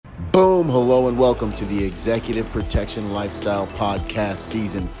Boom, hello and welcome to the Executive Protection Lifestyle Podcast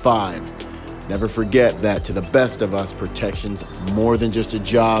Season 5. Never forget that to the best of us, protection's more than just a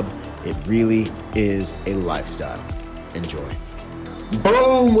job. It really is a lifestyle. Enjoy.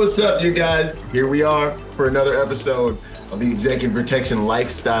 Boom, what's up, you guys? Here we are for another episode of the Executive Protection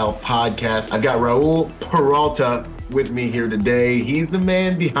Lifestyle Podcast. I've got Raul Peralta with me here today. He's the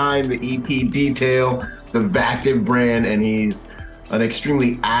man behind the EP Detail, the Vactive brand, and he's an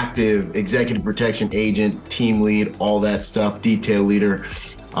extremely active executive protection agent, team lead, all that stuff, detail leader,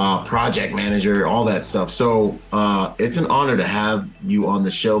 project manager, all that stuff. So it's an honor to have you on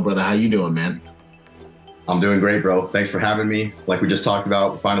the show, brother. How you doing, man? I'm doing great, bro. Thanks for having me. Like we just talked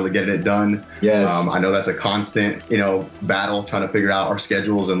about, finally getting it done. Yes. I know that's a constant, battle trying to figure out our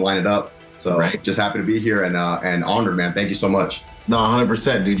schedules and line it up. So Just happy to be here and honored, man. Thank you so much. No,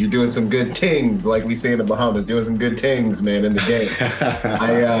 100%, dude. You're doing some good things, like we say in the Bahamas, doing some good things, man, in the game.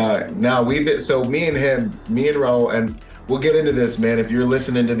 Me and Raul, and we'll get into this, man. If you're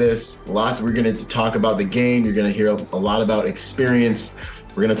listening to this, we're going to talk about the game. You're going to hear a lot about experience.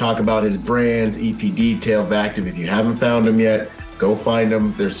 We're going to talk about his brands, EP Detail, Vactive. If you haven't found them yet, go find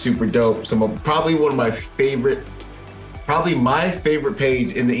them. They're super dope. Probably my favorite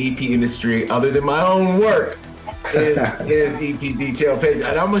page in the EP industry, other than my own work, is EP Detail page. And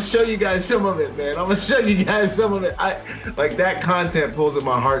I'm going to show you guys some of it, man. That content pulls at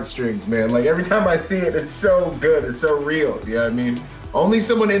my heartstrings, man. Like every time I see it, it's so good. It's so real. You know what I mean? Only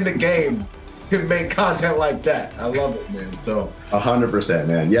someone in the game can make content like that. I love it, man. So 100%,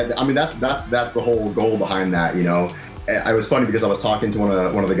 man. Yeah. I mean, that's the whole goal behind that. I was funny because I was talking to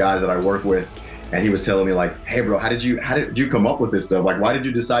one of the guys that I work with, and he was telling me like, hey bro, how did you come up with this stuff? Like, why did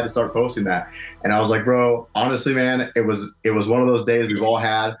you decide to start posting that? And I was like, bro, honestly, man, it was one of those days we've all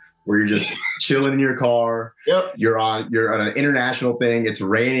had where you're just chilling in your car. Yep. You're on an international thing. It's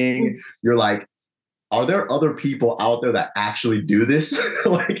raining. You're like, are there other people out there that actually do this?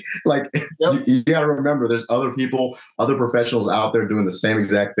 Yep. you gotta remember there's other people, other professionals out there doing the same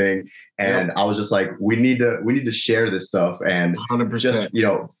exact thing. And yep. I was just like, we need to share this stuff. And 100%.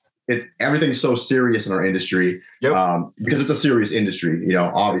 Just, everything's so serious in our industry. Yep. Because it's a serious industry,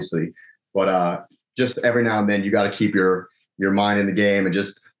 obviously, but just every now and then you got to keep your mind in the game and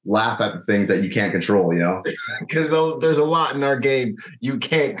just laugh at the things that you can't control, because there's a lot in our game you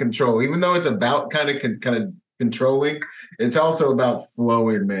can't control, even though it's about kind of controlling. It's also about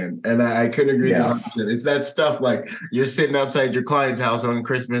flowing, man. And I couldn't agree. Yeah. 100%. It's that stuff like you're sitting outside your client's house on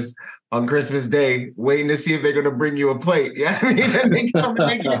Christmas Day, waiting to see if they're going to bring you a plate. Yeah, I mean, and they come and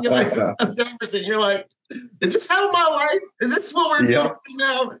they give you like some numbers, and you're like, "Is this how my life? Is this what we're doing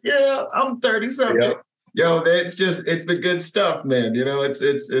now?" Yeah, I'm 30-something. Yep. Yo, it's the good stuff, man.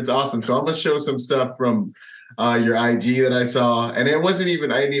 It's awesome. So I'm gonna show some stuff from your IG that I saw, and I didn't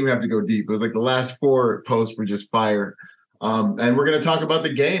even have to go deep. It was like the last 4 posts were just fire. And we're gonna talk about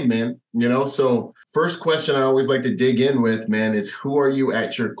the game, man. So first question I always like to dig in with, man, is who are you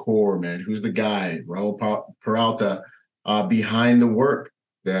at your core, man? Who's the guy, Raul Peralta, behind the work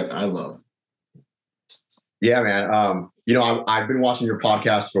that I love? Yeah, man. I've been watching your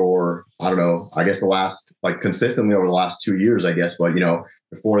podcast for, I don't know, I guess consistently over the last 2 years, I guess. But,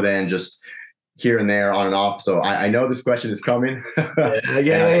 before then, just here and there, on and off. So I know this question is coming.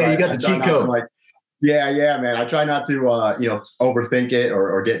 Yeah, you got the cheat code. Yeah, man. I try not to, overthink it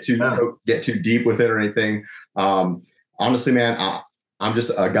or get too deep with it or anything. Honestly, man, I'm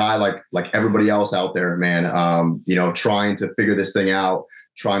just a guy like everybody else out there, man. Trying to figure this thing out,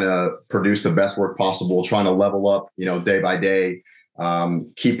 trying to produce the best work possible, trying to level up, day by day,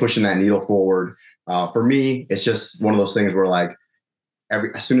 keep pushing that needle forward. For me, it's just one of those things where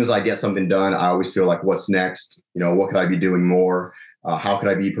as soon as I get something done, I always feel like, what's next? What could I be doing more? How could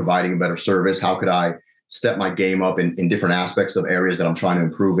I be providing a better service? How could I step my game up in different aspects of areas that I'm trying to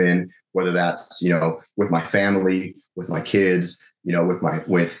improve in, whether that's, with my family, with my kids,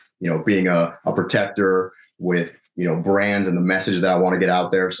 with being a protector, with, brands and the message that I want to get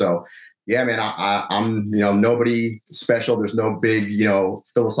out there. So yeah, man, I'm, nobody special. There's no big,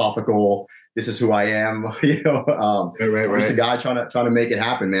 philosophical, this is who I am, I'm just a guy trying to make it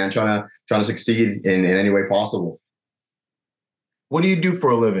happen, man, trying to succeed in any way possible. What do you do for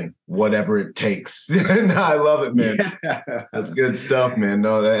a living? Whatever it takes. No, I love it, man. Yeah. That's good stuff, man.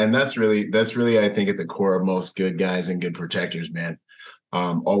 No, and that's really, I think, at the core of most good guys and good protectors, man.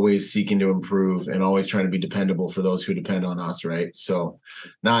 Always seeking to improve and always trying to be dependable for those who depend on us, right? So,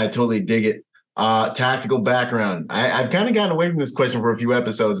 I totally dig it. Tactical background. I've kind of gotten away from this question for a few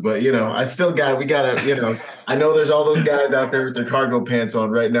episodes, but we gotta, I know there's all those guys out there with their cargo pants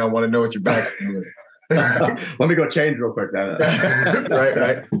on right now want to know what your background is. Let me go change real quick.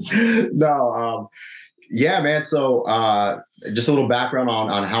 Right. No, yeah, man. So just a little background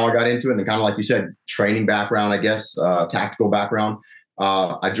on how I got into it, and kind of like you said, training background, I guess, tactical background.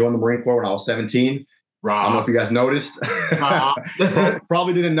 I joined the Marine Corps when I was 17. I don't know if you guys noticed.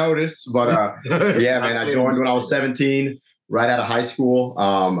 Probably didn't notice, but yeah, man. I joined when I was 17, right out of high school.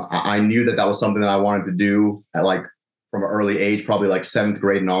 I knew that was something that I wanted to do at from an early age, probably like 7th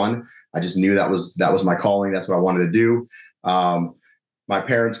grade and on. I just knew that was my calling. That's what I wanted to do. My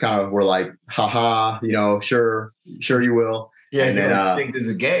parents kind of were like, haha, sure you will. Yeah, and then you think this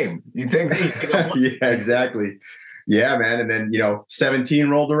is a game. You think yeah, exactly. Yeah, man. And then 17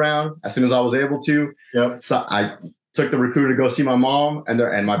 rolled around as soon as I was able to. Yep. So I took the recruiter to go see my mom,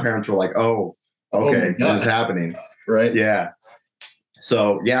 and my parents were like, oh, okay, this is happening. Right. Yeah.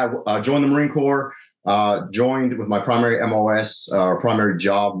 So yeah, joined the Marine Corps. Joined with my primary MOS, primary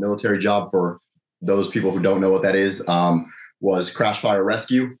job, military job, for those people who don't know what that is, was crash fire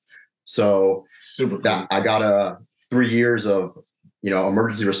rescue. So super cool. I got 3 years of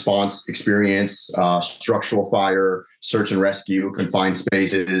emergency response experience, structural fire, search and rescue, confined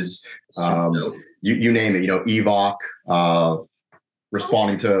spaces, you name it, evac,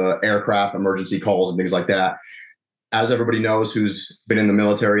 responding to aircraft emergency calls and things like that. As everybody knows who's been in the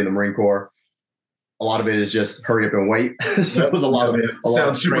military and the Marine Corps, a lot of it is just hurry up and wait. So it was a lot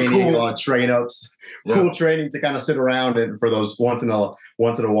of training, cool. A lot of train ups, cool training to kind of sit around and for those once in a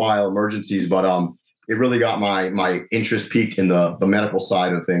while emergencies. But it really got my interest peaked in the medical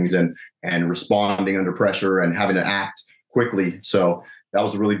side of things and responding under pressure and having to act quickly. So that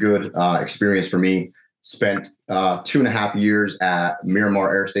was a really good experience for me. Spent 2.5 years at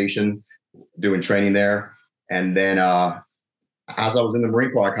Miramar Air Station doing training there. And then as I was in the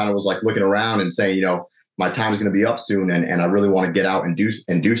Marine Corps, I kind of was like looking around and saying, my time is going to be up soon, and I really want to get out and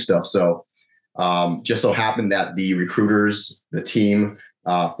do stuff. So just so happened that the recruiters, the team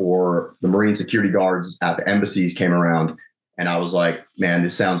for the Marine security guards at the embassies came around, and I was like, man,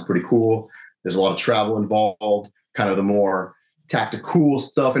 this sounds pretty cool. There's a lot of travel involved, kind of the more tactical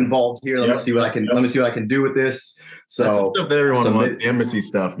stuff involved here. Let me see what I can do with this. So that's the stuff that everyone wants, the embassy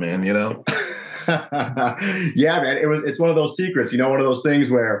stuff, man. Yeah, man. It's one of those secrets, one of those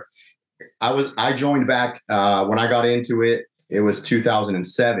things where I joined back when I got into it. It was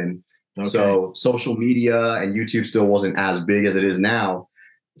 2007. Okay. So social media and YouTube still wasn't as big as it is now.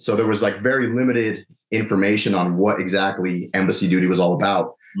 So there was very limited information on what exactly embassy duty was all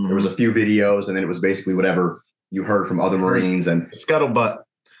about. Mm-hmm. There was a few videos, and then it was basically whatever you heard from other Marines and scuttlebutt.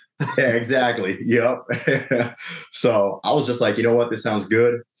 Yeah, exactly. Yep. So I was just like, you know what? This sounds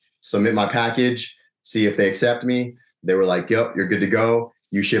good. Submit my package, see if they accept me. They were like, yep, you're good to go.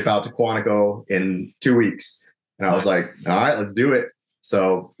 You ship out to Quantico in 2 weeks. And I was like, all right, let's do it.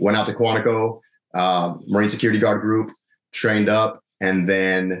 So went out to Quantico, Marine Security Guard group, trained up. And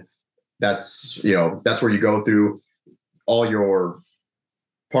then that's where you go through all your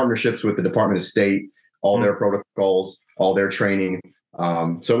partnerships with the Department of State, all their protocols, all their training.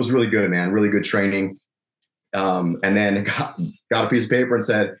 So it was really good, man, really good training. And then got a piece of paper and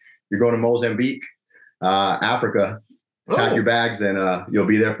said, you're going to Mozambique, Africa, pack your bags, and you'll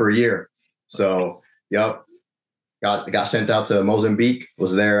be there for a year. So, yep, got sent out to Mozambique,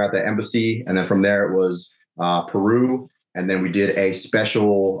 was there at the embassy. And then from there it was Peru. And then we did a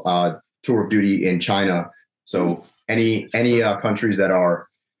special tour of duty in China. So any countries that are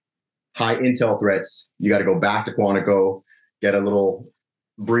high intel threats, you got to go back to Quantico, get a little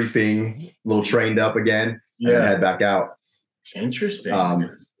briefing, a little trained up again, and then head back out. Interesting.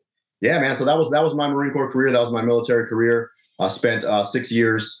 Yeah, man. So that was my Marine Corps career. That was my military career. I spent 6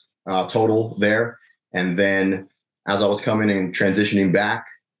 years total there. And then as I was coming and transitioning back,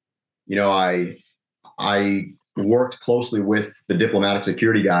 I worked closely with the diplomatic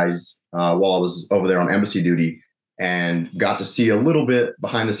security guys while I was over there on embassy duty, and got to see a little bit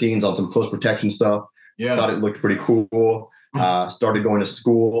behind the scenes on some close protection stuff. Yeah. Thought it looked pretty cool. Started going to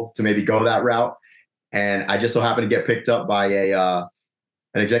school to maybe go that route. And I just so happened to get picked up by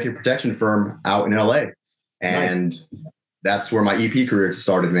an executive protection firm out in LA. And that's where my EP career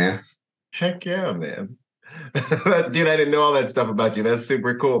started, man. Heck yeah, man. Dude, I didn't know all that stuff about you. That's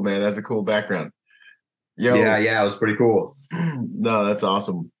super cool, man. That's a cool background. Yeah, it was pretty cool. No, that's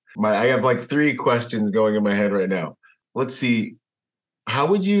awesome. I have 3 questions going in my head right now. Let's see. How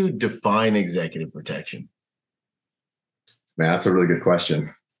would you define executive protection? Man, that's a really good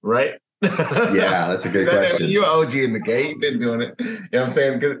question. Right? Yeah, that's a good question. You're OG in the game. You've been doing it. You know what I'm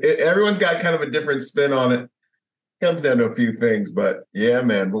saying? Because everyone's got kind of a different spin on it. Comes down to a few things, but yeah,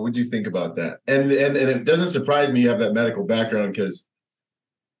 man, what would you think about that? And it doesn't surprise me you have that medical background, because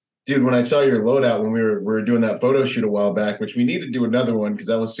Dude, when I saw your loadout when we were doing that photo shoot a while back, which we need to do another one because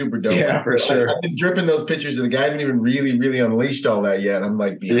that was super dope. Yeah, for sure. I've been dripping those pictures of the guy. I haven't even really unleashed all that yet. I'm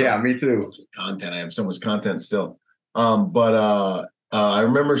like, yeah, me too. Content. I have so much content still. I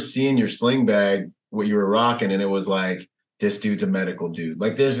remember seeing your sling bag, what you were rocking, and it was like, this dude's a medical dude.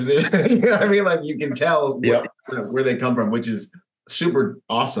 Like there's you know what I mean? Like you can tell where they come from, which is super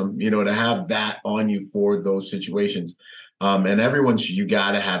awesome, to have that on you for those situations. And you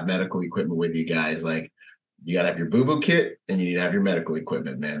got to have medical equipment with you guys. Like you got to have your boo-boo kit and you need to have your medical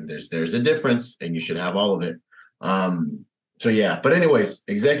equipment, man. There's a difference and you should have all of it. So yeah, but anyways,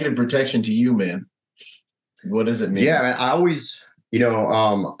 executive protection to you, man. What does it mean? Yeah, man, I always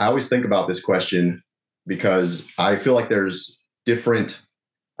think about this question because I feel like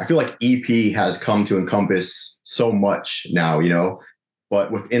I feel like EP has come to encompass so much now,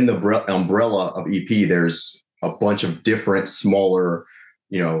 but within the umbrella of EP, there's a bunch of different smaller,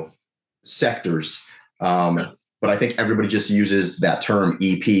 sectors. But I think everybody just uses that term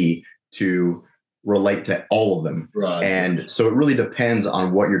EP to relate to all of them. Right. And so it really depends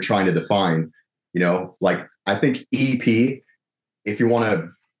on what you're trying to define. Like I think EP, if you want to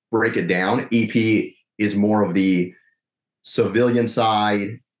break it down, EP is more of the civilian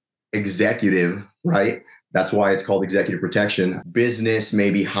side, executive, right? That's why it's called executive protection. Business,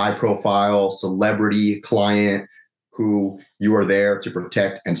 maybe high profile celebrity client who you are there to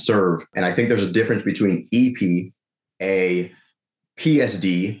protect and serve. And I think there's a difference between EP, a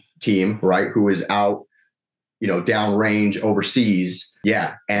PSD team, right, who is out, downrange overseas.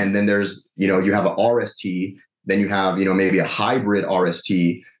 Yeah. And then there's, you have a RST, then you have, maybe a hybrid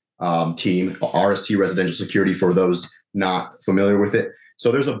RST team, RST residential security for those not familiar with it.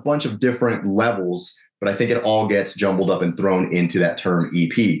 So there's a bunch of different levels, but I think it all gets jumbled up and thrown into that term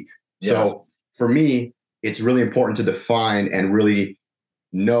EP. Yes. So for me, it's really important to define and really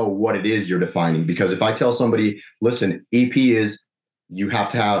know what it is you're defining. Because if I tell somebody, listen, EP is you have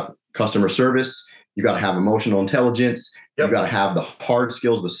to have customer service, you got to have emotional intelligence, you got to have the hard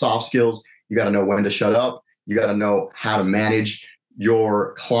skills, the soft skills, you got to know when to shut up, you got to know how to manage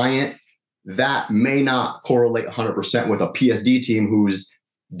your client. That may not correlate 100% with a PSD team who's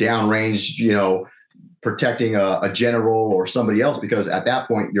downrange, protecting a general or somebody else, because at that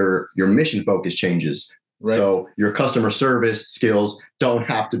point your mission focus changes. Right. So your customer service skills don't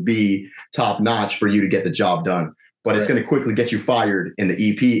have to be top notch for you to get the job done, but it's going to quickly get you fired in the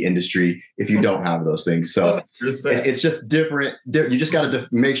EP industry if you don't have those things. So it's just different. You just got to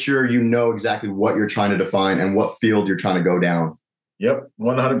make sure you know exactly what you're trying to define and what field you're trying to go down. Yep.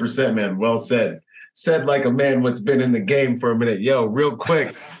 100%, man. Well said. Said like a man what's been in the game for a minute. Yo, real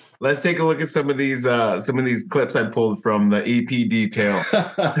quick. Let's take a look at some of these clips I pulled from the EP detail.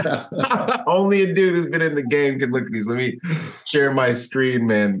 Only a dude who's been in the game can look at these. Let me share my screen,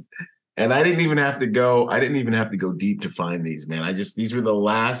 man. And I didn't even have to go deep to find these, man. These were the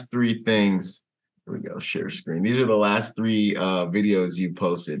last three things. Here we go, share screen. These are the last three videos you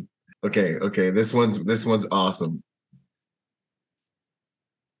posted. Okay. This one's awesome.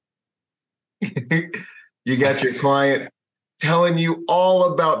 You got your client telling you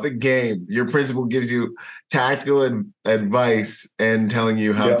all about the game. Your principal gives you tactical advice and telling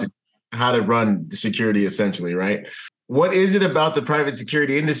you how to run the security, essentially, right? What is it about the private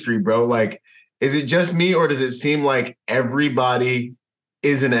security industry, bro? Like, is it just me, or does it seem like everybody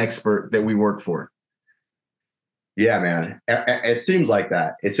is an expert that we work for? Yeah, man. It seems like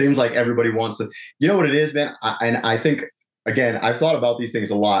that. It seems like everybody wants to. You know what it is, man? I think, again, I've thought about these things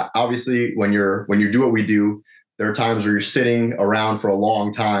a lot. Obviously, when you do what we do, there are times where you're sitting around for a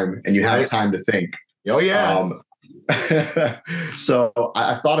long time and you have time to think. Oh, yeah. So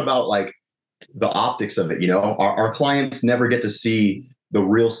I thought about like the optics of it. Our clients never get to see the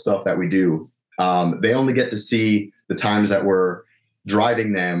real stuff that we do. They only get to see the times that we're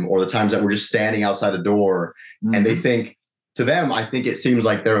driving them or the times that we're just standing outside a door. Mm-hmm. And they think, to them, I think it seems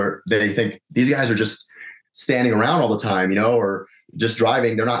like they think these guys are just standing around all the time, or just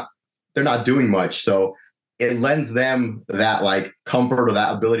driving. They're not doing much. So it lends them that like comfort or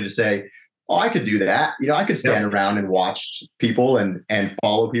that ability to say, oh, I could do that. I could stand around and watch people and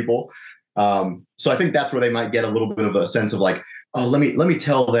follow people. So I think that's where they might get a little bit of a sense of like, oh, let me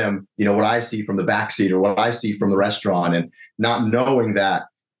tell them, what I see from the backseat or what I see from the restaurant, and not knowing that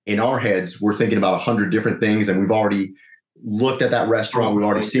in our heads, we're thinking about 100 different things. And we've already looked at that restaurant. We've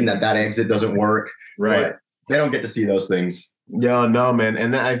already seen that exit doesn't work. Right. But they don't get to see those things. Yeah, no, man.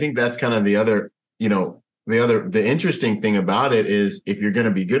 And I think that's kind of the other, the interesting thing about it is if you're going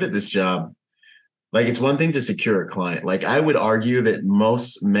to be good at this job, like it's one thing to secure a client. Like I would argue that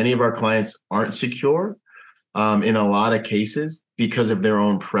many of our clients aren't secure, in a lot of cases because of their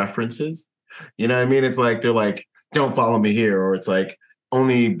own preferences. You know what I mean? It's like they're like, don't follow me here, or it's like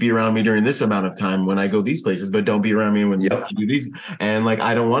only be around me during this amount of time when I go these places, but don't be around me when I do these. And like,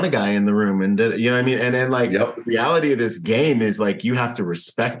 I don't want a guy in the room, and you know what I mean? And then like the reality of this game is like, you have to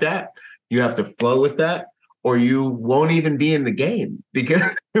respect that. You have to flow with that, or you won't even be in the game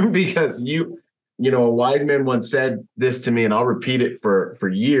because you know, a wise man once said this to me, and I'll repeat it for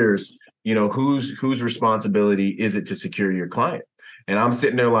years. You know, whose responsibility is it to secure your client? And I'm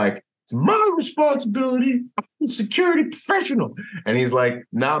sitting there like, it's my responsibility. I'm a security professional. And he's like,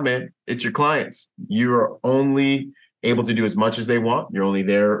 nah, man, it's your clients. You're only able to do as much as they want. You're only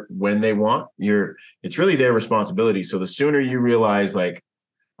there when they want. It's really their responsibility. So the sooner you realize, like,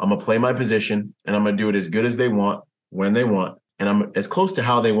 I'm going to play my position and I'm going to do it as good as they want, when they want, and I'm as close to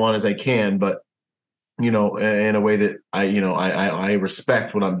how they want as I can, but, you know, in a way that I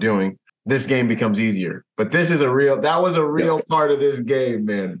respect what I'm doing, this game becomes easier. But that was a real part of this game,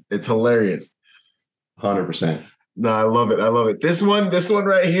 man. It's hilarious. 100%. No, I love it. I love it. This one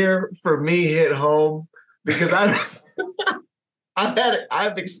right here for me hit home because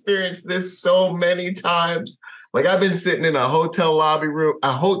I've experienced this so many times. Like, I've been sitting in a hotel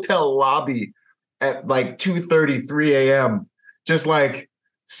lobby at like 2:33 a.m. Just like,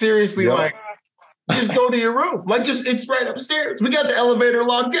 seriously, like, just go to your room. Like, it's right upstairs. We got the elevator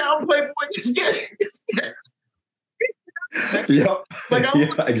locked down. Playboy, just get it. Yep. Like,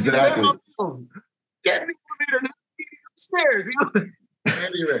 exactly. Get the elevator upstairs.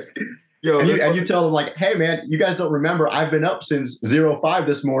 Anyway. And you tell them, like, hey, man, you guys don't remember. I've been up since 05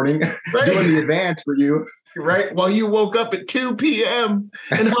 this morning doing the advance for you. Right. Well, you woke up at 2 p.m.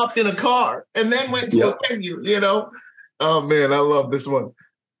 and hopped in a car and then went to a venue, you know? Oh, man, I love this one.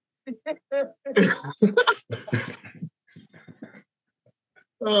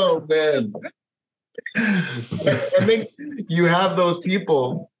 Oh, man. And then you have those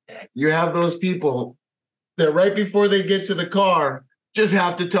people that right before they get to the car just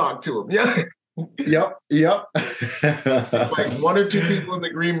have to talk to them. Yeah. Yep. Like one or two people in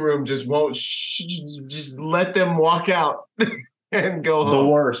the green room just won't just let them walk out and go home.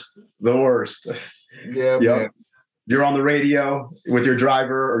 The worst. Yeah, man. You're on the radio with your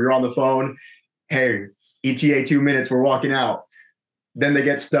driver, or you're on the phone. Hey, ETA 2 minutes, we're walking out. Then they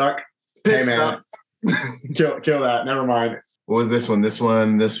get stuck. Hey, man, kill that. Never mind. What was this one? This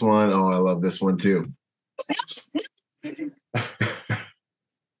one. Oh, I love this one too.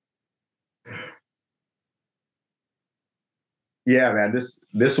 Yeah, man.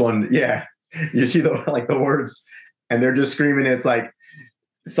 This one. Yeah, you see the words, and they're just screaming. It's like,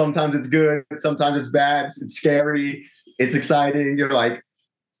 sometimes it's good, sometimes it's bad, it's scary, it's exciting. You're like,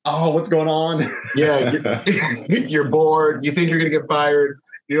 oh, what's going on? Yeah, you're bored. You think you're gonna get fired.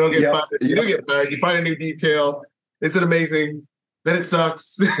 You don't get fired. You don't get fired. You find a new detail. It's an amazing. Then it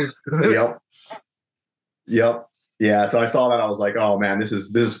sucks. Yep. Yeah. So I saw that. I was like, oh man, this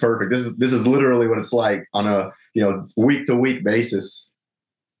is perfect. This is literally what it's like on a week to week basis.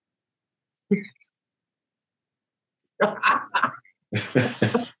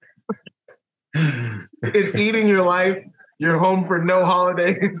 It's eating your life. You're home for no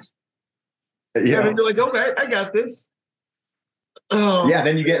holidays. Yeah, and you're like, okay, I got this. Oh. Yeah,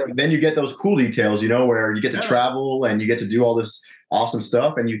 then you get those cool details, where you get to travel and you get to do all this awesome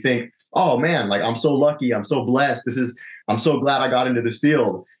stuff, and you think, oh man, like, I'm so lucky, I'm so blessed. I'm so glad I got into this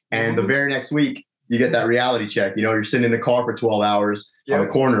field. And the very next week, you get that reality check. You're sitting in the car for 12 hours on the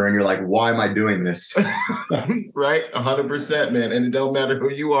corner, and you're like, why am I doing this? Right, 100%, man. And it don't matter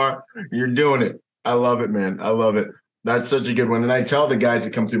who you are, you're doing it. I love it, man. I love it. That's such a good one. And I tell the guys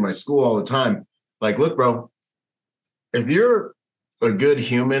that come through my school all the time, like, look, bro, if you're a good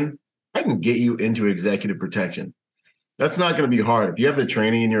human, I can get you into executive protection. That's not going to be hard. If you have the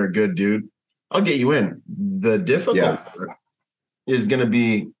training and you're a good dude, I'll get you in. The difficult part is going to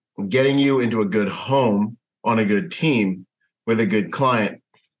be getting you into a good home on a good team with a good client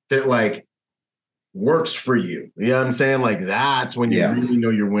that, like, works for you. You know what I'm saying? Like, that's when you really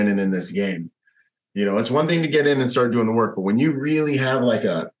know you're winning in this game. It's one thing to get in and start doing the work, but when you really have like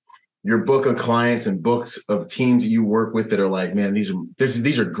your book of clients and books of teams that you work with that are like, man, these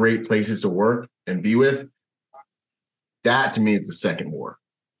are great places to work and be with. That to me is the second war.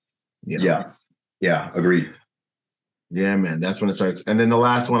 Yeah, agreed. Yeah, man, that's when it starts. And then the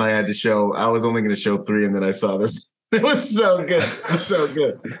last one I had to show, I was only going to show 3, and then I saw this. It was so good. It was so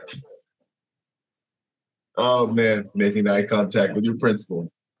good. Oh man, making eye contact with your principal.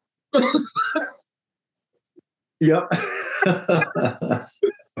 Yep.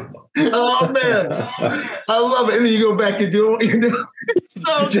 Oh man, I love it. And then you go back to doing what you're doing. It's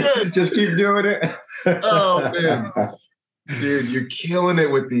so good. Just keep doing it. Oh man, dude, you're killing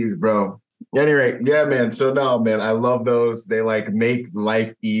it with these, bro. Anyway, yeah, man. So no, man, I love those. They like make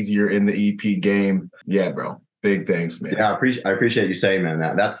life easier in the EP game. Yeah, bro. Big thanks, man. Yeah, I appreciate you saying, man,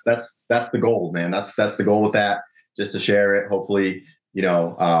 that that's the goal, man. That's the goal with that, just to share it. Hopefully,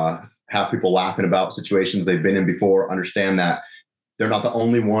 have people laughing about situations they've been in before, understand that they're not the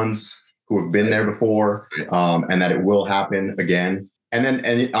only ones who have been there before, and that it will happen again. And then,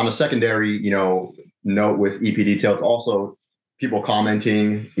 and on a secondary, note with EP Detail, it's also people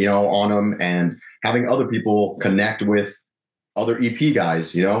commenting, on them and having other people connect with other EP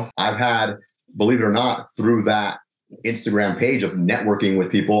guys. I've had, believe it or not, through that Instagram page of networking with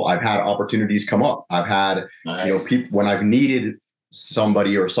people, I've had opportunities come up. I've had, people when I've needed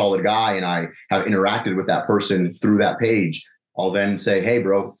somebody or a solid guy and I have interacted with that person through that page, I'll then say, hey,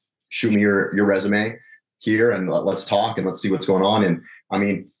 bro, shoot me your resume here and let's talk and let's see what's going on. And I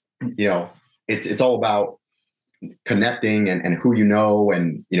mean, it's all about connecting and who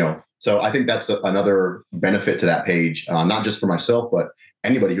and so I think that's another benefit to that page, not just for myself, but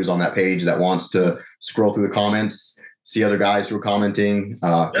anybody who's on that page that wants to scroll through the comments, see other guys who are commenting,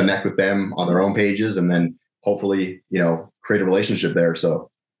 connect with them on their own pages, and then hopefully create a relationship there.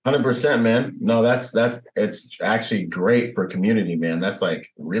 So 100%, man. No, it's actually great for community, man. That's like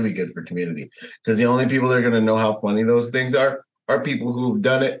really good for community, because the only people that are going to know how funny those things are people who've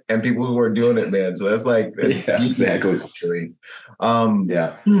done it and people who are doing it, man. So that's exactly. Actually,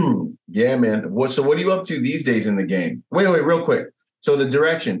 yeah, man. So what are you up to these days in the game? Wait, real quick. So the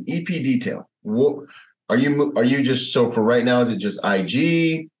direction, EP Detail. What are you just, so for right now, is it just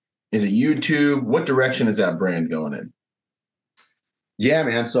IG? Is it YouTube? What direction is that brand going in? Yeah,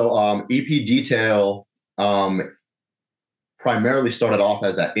 man. So EP Detail primarily started off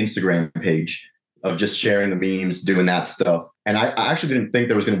as that Instagram page of just sharing the memes, doing that stuff. And I actually didn't think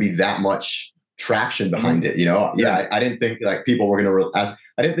there was going to be that much traction behind it. Yeah, I didn't think like people were going to,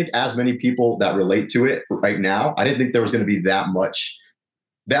 I didn't think as many people that relate to it right now. I didn't think there was going to be that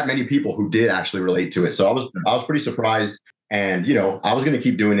many people who did actually relate to it. So I was pretty surprised. And, I was going to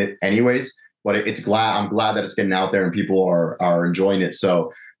keep doing it anyways, but I'm glad that it's getting out there and people are enjoying it.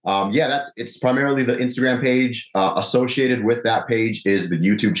 So it's primarily the Instagram page. Associated with that page is the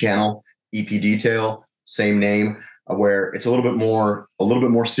YouTube channel, EP Detail, same name, where it's a little bit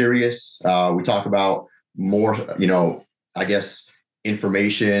more serious. We talk about more, I guess,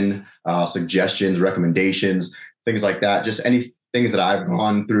 information, suggestions, recommendations, things like that. Just any things that I've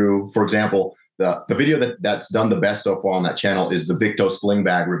gone through. For example, the video that's done the best so far on that channel is the Victo sling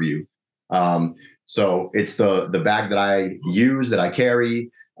bag review. So it's the bag that I use, that I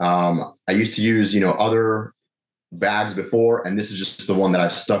carry. I used to use, other bags before, and this is just the one that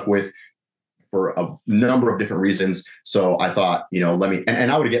I've stuck with for a number of different reasons. So I thought, let me,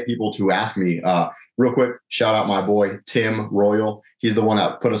 and I would get people to ask me, real quick, shout out my boy, Tim Royal. He's the one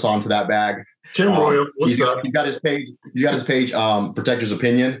that put us onto that bag. Tim Royal, what's up? He's got his page, Protector's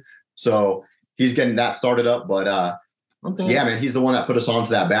Opinion. So he's getting that started up, but, yeah, man, he's the one that put us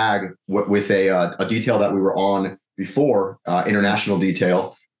onto that bag with a detail that we were on before, international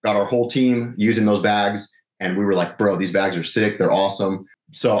detail. Got our whole team using those bags, and we were like, bro, these bags are sick. They're awesome.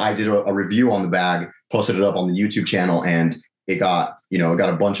 So I did a review on the bag, posted it up on the YouTube channel, and it got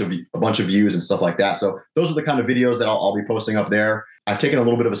a bunch of views and stuff like that. So those are the kind of videos that I'll be posting up there. I've taken a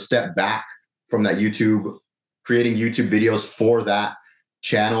little bit of a step back from that creating YouTube videos for that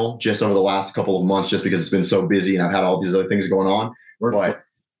channel just over the last couple of months, just because it's been so busy and I've had all these other things going on. But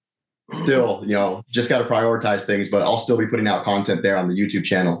still, just got to prioritize things, but I'll still be putting out content there on the YouTube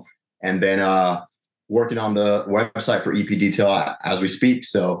channel. And then working on the website for EP Detail as we speak.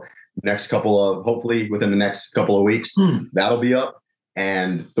 So hopefully within the next couple of weeks, that'll be up.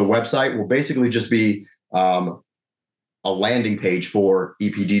 And the website will basically just be a landing page for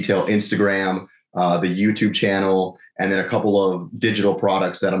EP Detail Instagram, the YouTube channel, and then a couple of digital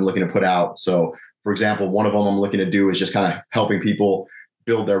products that I'm looking to put out. So for example, one of them I'm looking to do is just kind of helping people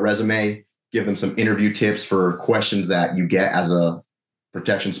build their resume, give them some interview tips for questions that you get as a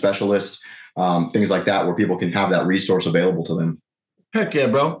protection specialist, things like that, where people can have that resource available to them. Heck yeah,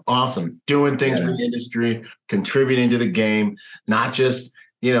 bro. Awesome. Doing things for the industry, contributing to the game, not just,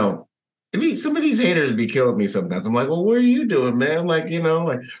 some of these haters be killing me sometimes. I'm like, well, what are you doing, man? Like, they'll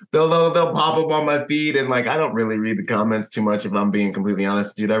pop up on my feed, and like, I don't really read the comments too much, if I'm being completely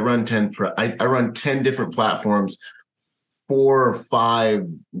honest, dude. I run 10 different platforms, 4 or 5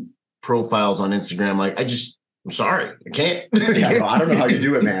 profiles on Instagram. Like, I'm sorry, I can't. Yeah, bro, I don't know how you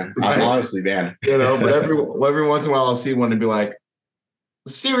do it, man. Honestly, man. But every once in a while I'll see one and be like,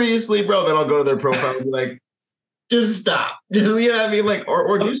 seriously, bro. Then I'll go to their profile and be like, just stop. Just, you know what I mean? Like,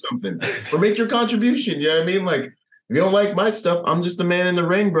 or do something, or make your contribution. You know what I mean? Like, if you don't like my stuff, I'm just the man in the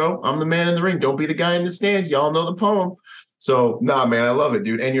ring, bro. I'm the man in the ring. Don't be the guy in the stands. Y'all know the poem. So, nah, man, I love it,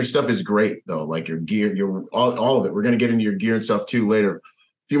 dude. And your stuff is great, though. Like your gear, your all of it. We're gonna get into your gear and stuff too later.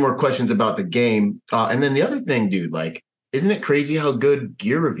 A few more questions about the game, and then the other thing, dude. Like, isn't it crazy how good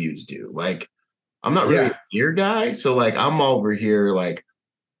gear reviews do? Like, I'm not really a gear guy, so like I'm over here like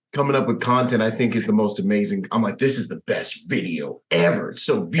coming up with content I think is the most amazing. I'm like, this is the best video ever. It's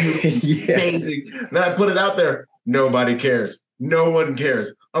so beautiful, amazing. And then I put it out there. Nobody cares. No one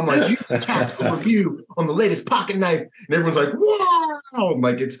cares. I'm like, you tactical review on the latest pocket knife, and everyone's like, wow! I'm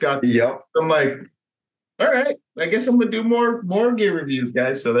like, it's got. I'm like, all right. I guess I'm gonna do more gear reviews,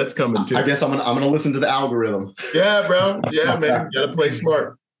 guys. So that's coming too. I guess I'm gonna listen to the algorithm. Yeah, bro. Yeah, man. You gotta play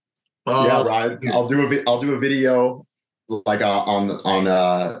smart. Yeah, right. I'll do a video like on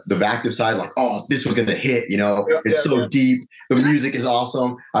the Vactive side, like, oh, this was gonna hit, it's so deep, the music is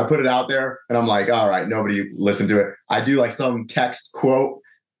awesome. I put it out there and I'm like, all right, nobody listened to it. I do like some text quote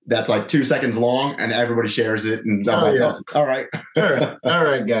that's like 2 seconds long and everybody shares it, and I'm like, oh, all right. all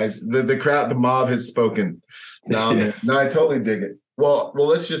right, guys. The crowd, the mob has spoken. No, man. No, I totally dig it. Well,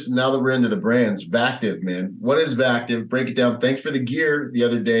 let's just, now that we're into the brands, Vactive, man. What is Vactive? Break it down. Thanks for the gear the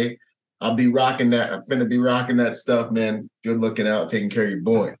other day. I'll be rocking that. I'm finna be rocking that stuff, man. Good looking out, taking care of your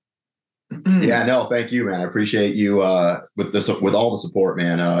boy. Yeah, no, thank you, man. I appreciate you with all the support,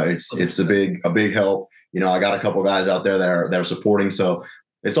 man. It's a big help. I got a couple guys out there that are supporting, so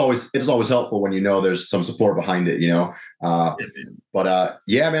it's always helpful when there's some support behind it. But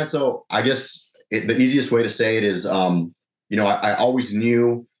yeah, man. So I guess the easiest way to say it is, I always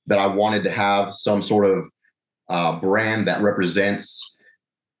knew that I wanted to have some sort of brand that represents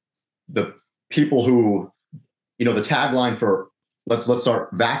the people who, the tagline for let's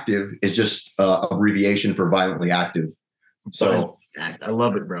start Vactive is just abbreviation for violently active. So I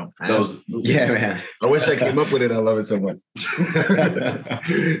love it, bro. Yeah, man. I wish I came up with it. I love it so much.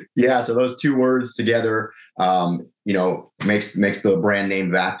 Yeah. So those two words together, makes the brand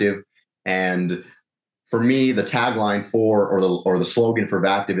name Vactive. And for me, the tagline or the slogan for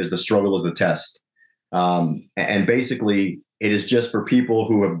Vactive is "The struggle is the test." And basically, it is just for people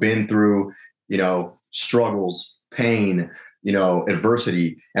who have been through, struggles, pain,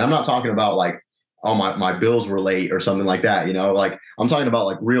 adversity. And I'm not talking about like, oh, my bills were late or something like that. Like I'm talking about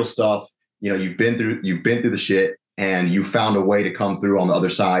like real stuff. You've been through the shit and you found a way to come through on the other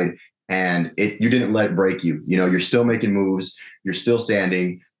side, and you didn't let it break you. You're still making moves. You're still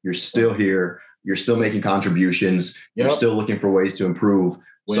standing. You're still here. You're still making contributions. You're still looking for ways to improve.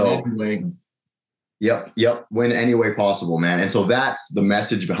 Yep. Win any way possible, man. And so that's the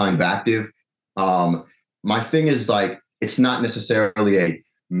message behind Vactive. My thing is like, it's not necessarily a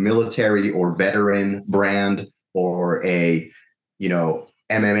military or veteran brand or a,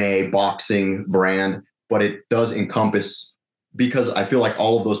 MMA boxing brand, but it does encompass, because I feel like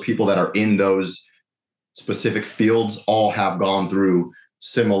all of those people that are in those specific fields all have gone through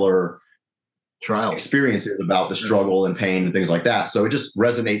similar trials, experiences about the struggle and pain and things like that. So it just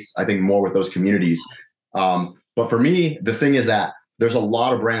resonates, I think, more with those communities. But for me, the thing is that there's a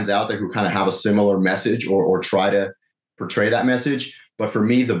lot of brands out there who kind of have a similar message or try to portray that message. But for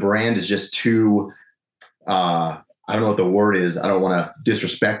me, the brand is just too, I don't know what the word is. I don't want to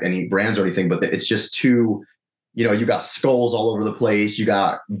disrespect any brands or anything, but it's just too, you got skulls all over the place. You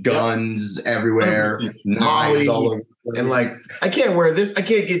got guns everywhere, knives all over. And like, I can't wear this. I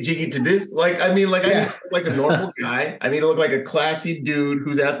can't get jiggy to this. Like, I need to look like a normal guy. I need to look like a classy dude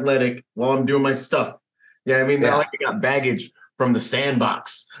who's athletic while I'm doing my stuff. Yeah, not like I got baggage from the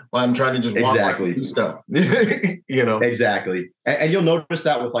sandbox while I'm trying to just walk around and do stuff. Exactly. And you'll notice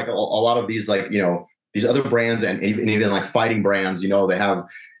that with like a lot of these, like, these other brands and even like fighting brands, they have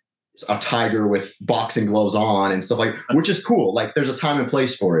a tiger with boxing gloves on and stuff like, which is cool. Like there's a time and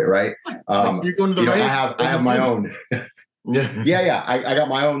place for it, right? You're going to the I have my own. Yeah. I got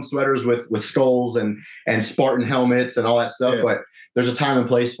my own sweaters with skulls and Spartan helmets and all that stuff, but there's a time and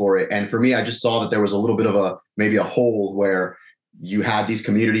place for it. And for me, I just saw that there was a little bit of maybe a hole where you had these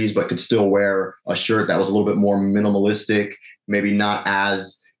communities, but could still wear a shirt that was a little bit more minimalistic, maybe not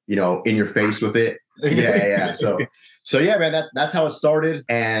as, in your face with it. Yeah. So yeah, man, that's how it started.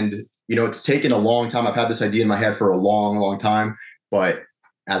 And, it's taken a long time. I've had this idea in my head for a long, long time. But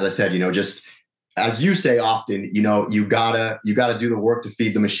as I said, just as you say often, you gotta do the work to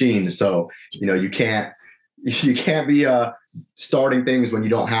feed the machine. So, you can't be starting things when you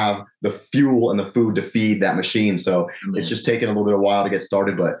don't have the fuel and the food to feed that machine. So it's just taken a little bit of a while to get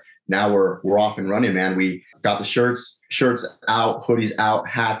started, but now we're off and running, man. We got the shirts out, hoodies out,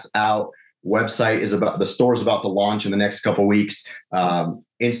 hats out. the store is about to launch in the next couple of weeks.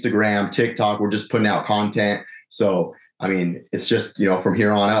 Instagram, TikTok, we're just putting out content. So, I mean, it's just, from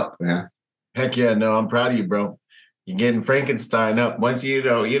here on up, man. Heck yeah. No, I'm proud of you, bro. You're getting Frankenstein up. Once you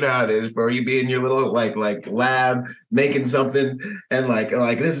know how it is, bro. You be in your little like lab making something and like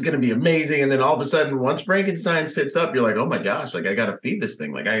this is gonna be amazing. And then all of a sudden, once Frankenstein sits up, you're like, oh my gosh, like I gotta feed this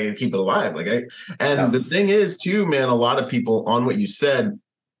thing. Like I gotta keep it alive. The thing is too, man, a lot of people on what you said,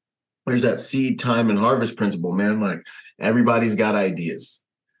 there's that seed, time, and harvest principle, man. Like everybody's got ideas.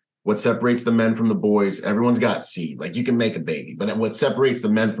 What separates the men from the boys, everyone's got seed. Like you can make a baby, but what separates the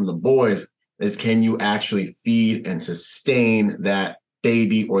men from the boys is can you actually feed and sustain that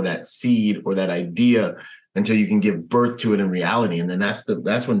baby or that seed or that idea until you can give birth to it in reality. And then that's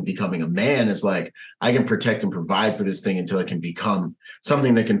when becoming a man is like, I can protect and provide for this thing until it can become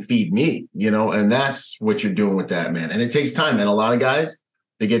something that can feed me, and that's what you're doing with that, man. And it takes time. And a lot of guys,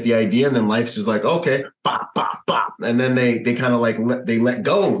 they get the idea and then life's just like, okay, bop, bop, bop. And then they kind of like, they let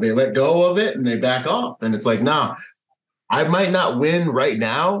go of it and they back off. And it's like, nah, I might not win right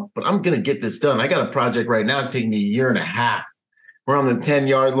now, but I'm going to get this done. I got a project right now. It's taking me a year and a half. We're on the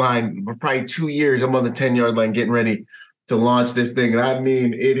 10-yard line. We're probably 2 years. I'm on the 10-yard line getting ready to launch this thing. And I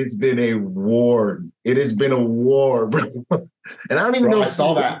mean, it has been a war. It has been a war, bro. And I don't even know. I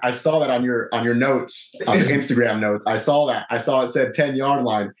saw that on your notes, on your Instagram notes. I saw that. I saw it said 10-yard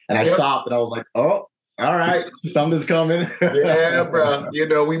line and I stopped and I was like, oh, all right, something's coming. Yeah, bro.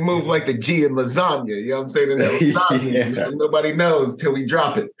 We move like the G in lasagna. You know what I'm saying? Lasagna, nobody knows till we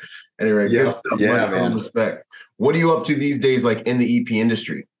drop it. Anyway, good stuff. Yeah, man. Respect. What are you up to these days, like in the EP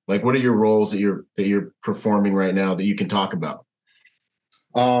industry? Like, what are your roles that you're performing right now that you can talk about?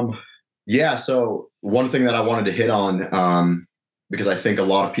 Yeah. So one thing that I wanted to hit on, because I think a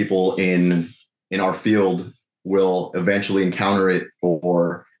lot of people in our field will eventually encounter it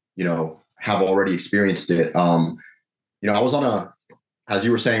or, have already experienced it. I was as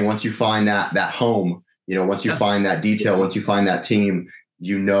you were saying, once you find that home, once you find that detail, once you find that team,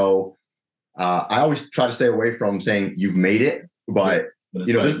 I always try to stay away from saying you've made it, but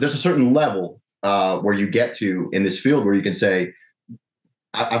there's a certain level where you get to in this field where you can say,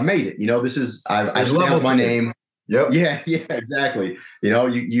 I've made it. I've stamped my name. Yep. Yeah, exactly.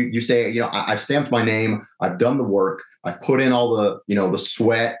 You say, I've stamped my name. I've done the work. I've put in all the, the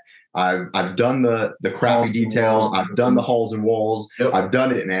sweat. I've done the crappy details. I've done the halls and walls. Yep. I've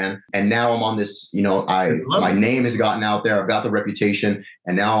done it, man. And now I'm on this, my name has gotten out there. I've got the reputation.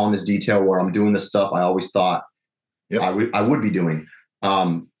 And now I'm on this detail where I'm doing the stuff I always thought I would be doing.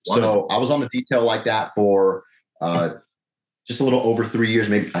 So I was on the detail like that for just a little over 3 years,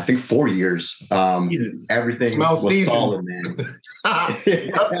 maybe I think 4 years. Everything was solid, man.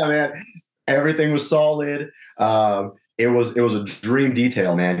 Yeah, man. Everything was solid. It was a dream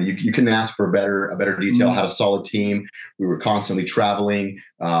detail, man. You couldn't ask for a better detail. Had a solid team. We were constantly traveling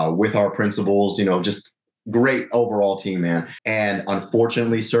with our principals. Just great overall team, man. And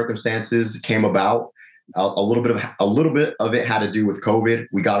unfortunately, circumstances came about. A little bit of it had to do with COVID.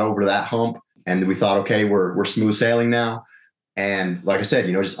 We got over that hump, and we thought, okay, we're smooth sailing now. And like I said,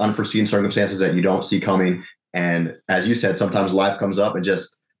 just unforeseen circumstances that you don't see coming. And as you said, sometimes life comes up and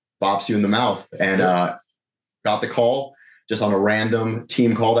just bops you in the mouth. And got the call just on a random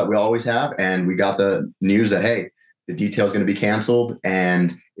team call that we always have. And we got the news that, hey, the detail is going to be canceled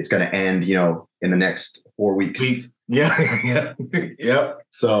and it's going to end, in the next 4 weeks. Yeah. Yep.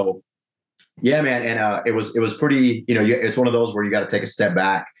 So, yeah, man. And it was pretty, it's one of those where you got to take a step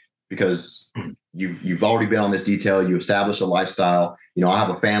back because you've already been on this detail. You established a lifestyle. I have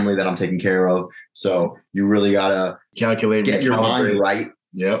a family that I'm taking care of. So you really got to get your mind right.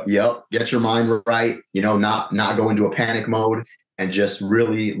 Yep. Get your mind right. Not go into a panic mode and just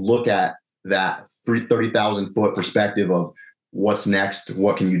really look at that 30,000 foot perspective of what's next.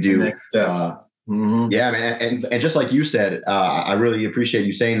 What can you do? Next steps. Yeah, man. And just like you said, I really appreciate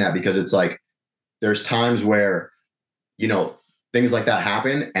you saying that because it's like, there's times where, things like that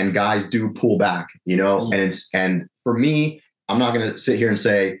happen and guys do pull back, and for me, I'm not going to sit here and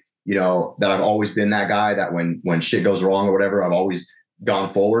say, that I've always been that guy that when shit goes wrong or whatever, I've always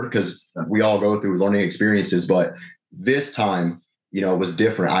gone forward because we all go through learning experiences. But this time, was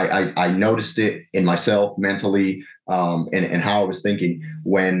different. I noticed it in myself mentally, and how I was thinking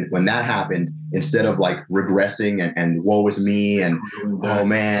when that happened, instead of like regressing and woe is me and oh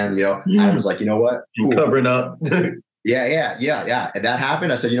man, I was like, you know what? Cool. Covering up. Yeah. And that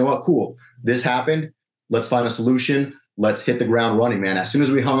happened. I said, you know what? Cool. This happened. Let's find a solution. Let's hit the ground running, man. As soon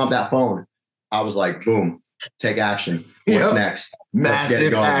as we hung up that phone, I was like, boom, take action. What's next?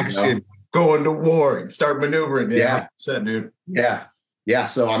 Massive action. Going to war and start maneuvering. Yeah. 100%, dude. Yeah. Yeah.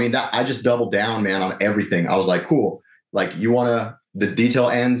 So, I mean, I just doubled down, man, on everything. I was like, cool. Like, the detail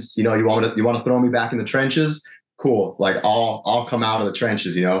ends, you want to throw me back in the trenches? Cool. Like, I'll come out of the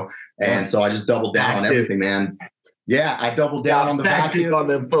trenches, And so I just doubled down on everything, man. Yeah. I doubled down on the vacuum. On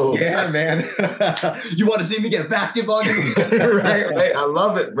them fools. Yeah, man. You want to see me get active on you? Right. I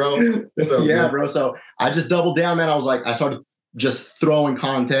love it, bro. So yeah, bro. So I just doubled down, man. I started just throwing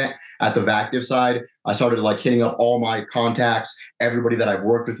content at the Vactive side. I started like hitting up all my contacts, everybody that I've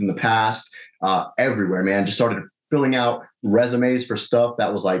worked with in the past, everywhere, man. Just started filling out resumes for stuff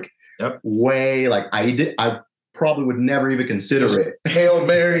that was like way like I probably would never even consider it. Hail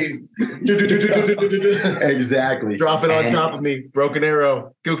Marys. Exactly. Drop it on top of me. Broken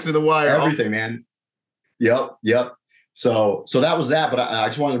arrow. Gooks in the wire. Everything, man. Yep. So that was that. But I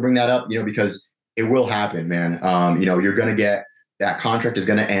just wanted to bring that up, because it will happen, man. You're going to get that contract is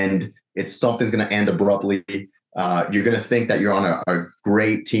going to end. Something's going to end abruptly. You're going to think that you're on a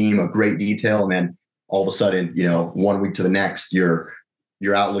great team, a great detail. And then all of a sudden, 1 week to the next, you're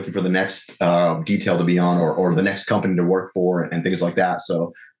out looking for the next detail to be on or the next company to work for and things like that.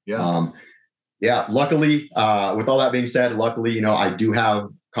 So, luckily, with all that being said, luckily, I do have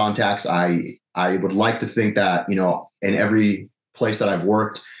contacts. I would like to think that, in every place that I've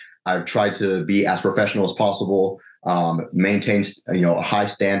worked, I've tried to be as professional as possible, maintain, a high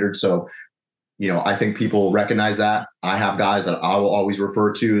standard. So, I think people recognize that. I have guys that I will always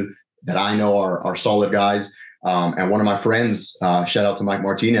refer to that I know are solid guys. And one of my friends, shout out to Mike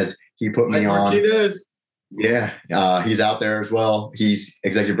Martinez, he put me on. Martinez. Yeah, he's out there as well. He's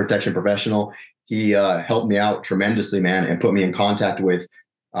executive protection professional. He helped me out tremendously, man, and put me in contact with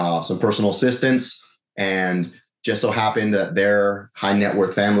some personal assistants. And just so happened that their high net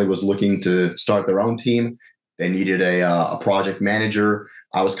worth family was looking to start their own team. They needed a project manager.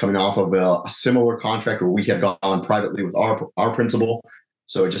 I was coming off of a similar contract where we had gone privately with our principal.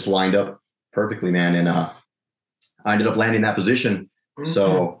 So it just lined up perfectly, man. And I ended up landing that position. Mm-hmm.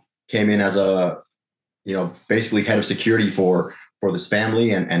 So came in as basically head of security for this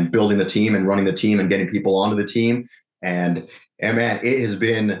family and building the team and running the team and getting people onto the team. And man, it has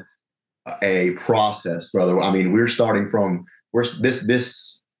been a process, brother. I mean, we're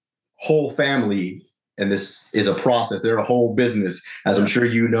this whole family, and this is a process. They're a whole business, as I'm sure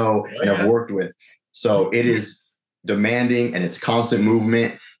you know and have worked with. So it is demanding and it's constant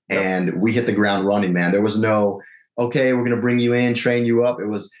movement. And we hit the ground running, man. There was no, okay, we're going to bring you in, train you up. It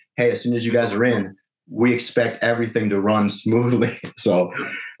was, hey, as soon as you guys are in, we expect everything to run smoothly. So,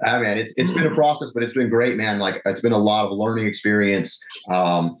 man, it's been a process, but it's been great, man. Like, it's been a lot of learning experience,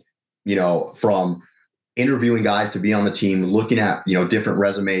 from interviewing guys to be on the team, looking at, different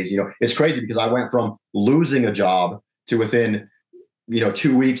resumes. It's crazy because I went from losing a job to within,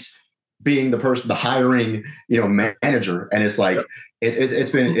 2 weeks being the hiring, manager. And it's like,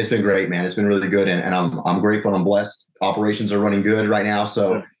 it's been great, man. It's been really good. And I'm grateful and I'm blessed. Operations are running good right now.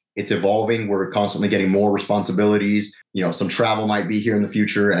 So it's evolving. We're constantly getting more responsibilities. Some travel might be here in the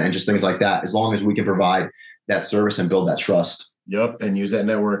future and just things like that, as long as we can provide that service and build that trust. Yep. And use that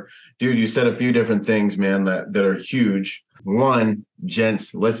network. Dude, you said a few different things, man, that are huge. One,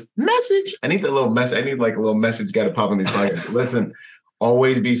 gents, message. I need that little message. I need like a little message got to pop in these pockets. Listen,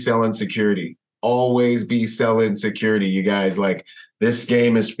 always be selling security. Always be selling security, you guys. Like, this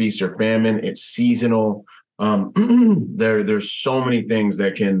game is feast or famine. It's seasonal. There's so many things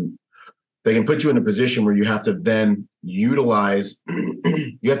that can put you in a position where you have to then utilize.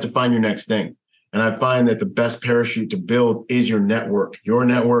 You have to find your next thing. And I find that the best parachute to build is your network. Your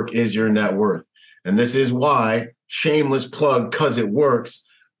network is your net worth. And this is why, shameless plug, because it works,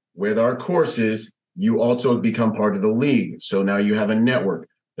 with our courses, you also become part of the league. So now you have a network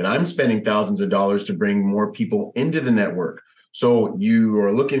that I'm spending thousands of dollars to bring more people into the network. So you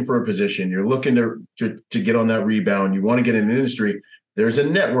are looking for a position, you're looking to get on that rebound, you want to get in the industry. There's a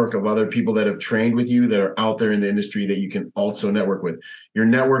network of other people that have trained with you that are out there in the industry that you can also network with. Your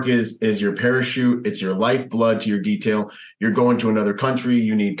network is your parachute. It's your lifeblood to your detail. You're going to another country.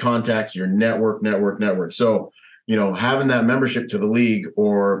 You need contacts, your network. So, having that membership to the league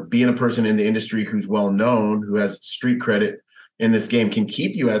or being a person in the industry who's well known, who has street credit in this game, can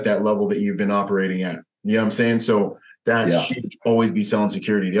keep you at that level that you've been operating at. You know what I'm saying? So that's huge. Always be selling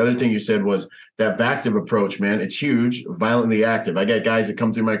security. The other thing you said was that Vactive approach, man. It's huge. Violently active. I got guys that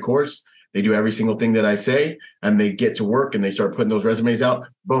come through my course. They do every single thing that I say, and they get to work and they start putting those resumes out.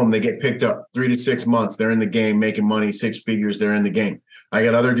 Boom, they get picked up. 3 to 6 months. They're in the game, making money, 6 figures. They're in the game. I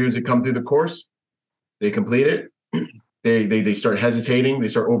got other dudes that come through the course. They complete it. They start hesitating. They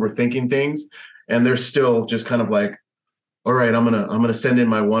start overthinking things, and they're still just kind of like, all right, I'm gonna send in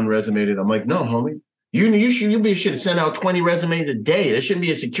my one resume to them. I'm like, no, homie. You should send out 20 resumes a day. There shouldn't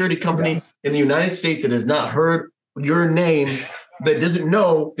be a security company in the United States that has not heard your name, that doesn't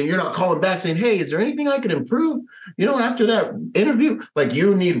know that you're not calling back saying, hey, is there anything I could improve? After that interview, like,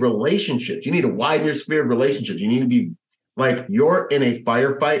 you need relationships. You need to widen your sphere of relationships. You need to be like, you're in a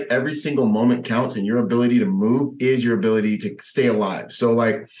firefight. Every single moment counts, and your ability to move is your ability to stay alive. So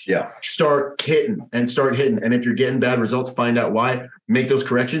start hitting. And if you're getting bad results, find out why, make those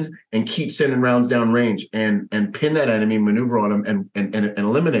corrections, and keep sending rounds down range and pin that enemy, maneuver on them, and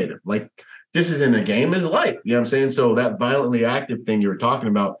eliminate them. Like, this isn't a game, it's life. You know what I'm saying? So that violently active thing you were talking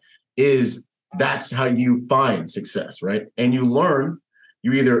about that's how you find success, right? And you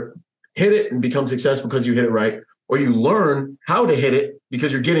either hit it and become successful because you hit it right, or you learn how to hit it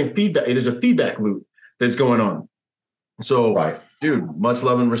because you're getting feedback. It is a feedback loop that's going on. So, dude, much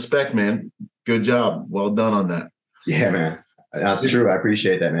love and respect, man. Good job. Well done on that. Yeah, man. That's true. I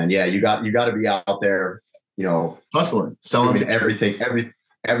appreciate that, man. Yeah, you got to be out there, hustling, selling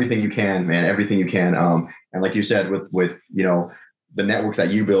everything you can, man. Everything you can. And like you said, with the network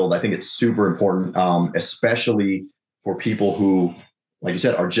that you build, I think it's super important, especially for people who, like you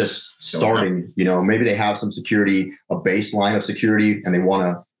said, are just starting. Maybe they have some security, a baseline of security, and they want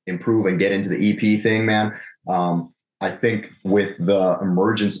to improve and get into the EP thing, man. I think with the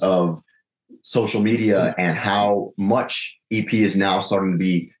emergence of social media and how much EP is now starting to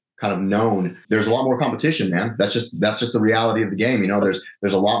be kind of known, there's a lot more competition, man. That's just the reality of the game.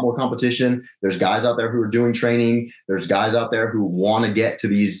 There's a lot more competition. There's guys out there who are doing training. There's guys out there who want to get to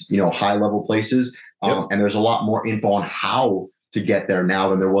these, high level places. And there's a lot more info on how to get there now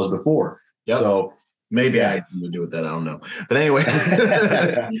than there was before. So maybe I had to do with that. I don't know. But anyway,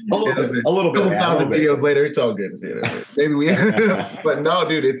 a little bit. A couple thousand videos later, it's all good. Maybe but no,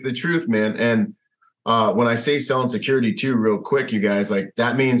 dude, it's the truth, man. And when I say selling security too, real quick, you guys, like,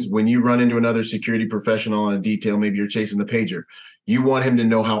 that means when you run into another security professional on a detail, maybe you're chasing the pager, you want him to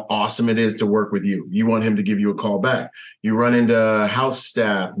know how awesome it is to work with you. You want him to give you a call back. You run into house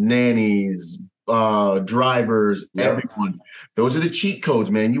staff, nannies, drivers, everyone. Those are the cheat codes,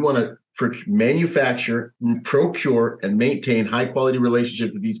 man. You want to manufacture, procure, and maintain high quality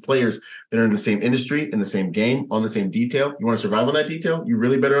relationships with these players that are in the same industry, in the same game, on the same detail. You want to survive on that detail? You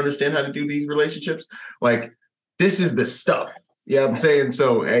really better understand how to do these relationships. Like, this is the stuff. Yeah, I'm saying.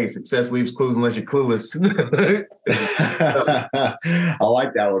 So, hey, success leaves clues unless you're clueless. I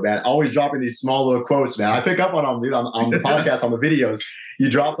like that one, man. Always dropping these small little quotes, man. I pick up on them, dude, on the podcast, on the videos. You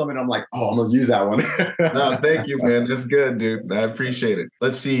drop something, I'm like, I'm gonna use that one. No, thank you, man. That's good, dude. I appreciate it.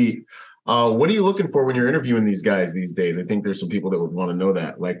 Let's see. What are you looking for when you're interviewing these guys these days? I think there's some people that would want to know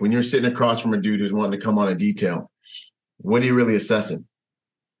that. Like, when you're sitting across from a dude who's wanting to come on a detail, what are you really assessing?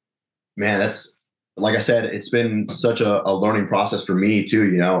 Man, that's, like I said, it's been such a learning process for me too.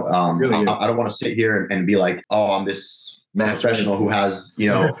 Really I don't want to sit here and be like, I'm this professional who has,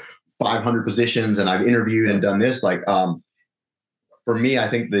 500 positions and I've interviewed and done this. Like, for me, I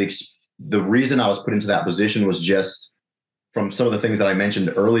think the reason I was put into that position was just from some of the things that I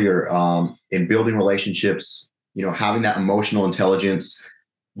mentioned earlier, in building relationships, having that emotional intelligence,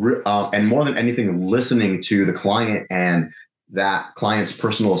 and more than anything, listening to the client and that client's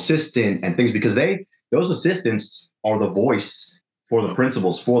personal assistant and things, because those assistants are the voice for the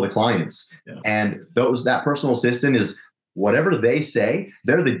principals, for the clients. Yeah. And that personal assistant is whatever they say,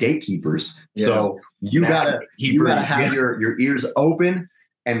 they're the gatekeepers. Yes. So you gotta have your ears open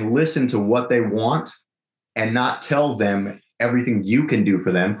and listen to what they want, and not tell them everything you can do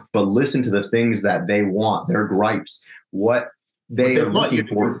for them, but listen to the things that they want, their gripes, what they are looking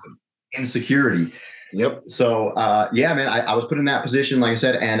for in security. Yep. So, man, I was put in that position, like I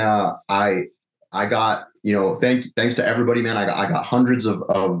said, and I got, thanks to everybody, man. I got hundreds of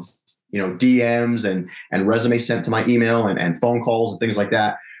DMs and resumes sent to my email and phone calls and things like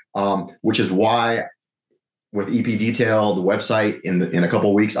that. Which is why with EP Detail, the website, in a couple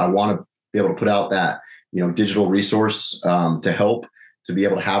of weeks, I want to be able to put out that, digital resource to help to be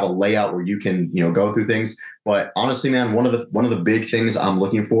able to have a layout where you can, go through things. But honestly, man, one of the big things I'm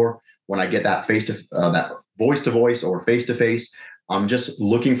looking for when I get that that voice to voice or face to face, I'm just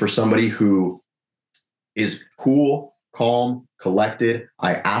looking for somebody who is cool, calm, collected.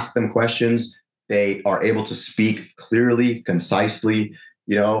 I ask them questions. They are able to speak clearly, concisely.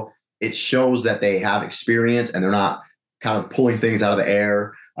 It shows that they have experience and they're not kind of pulling things out of the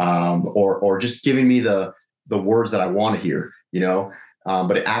air, or just giving me the words that I want to hear,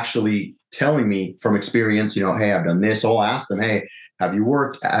 but it actually telling me from experience, hey, I've done this. So I'll ask them, hey, have you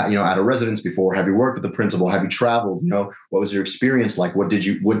worked at a residence before? Have you worked with the principal? Have you traveled? What was your experience like? What did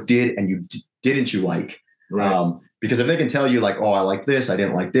and you didn't you like? Right. Because if they can tell you like, oh, I like this, I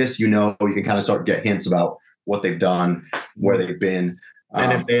didn't like this, you can kind of start to get hints about what they've done, where they've been.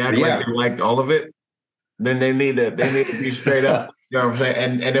 And if they act like they liked all of it, then they need to be straight up. You know what I'm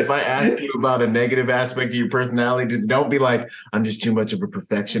saying? And if I ask you about a negative aspect of your personality, don't be like, I'm just too much of a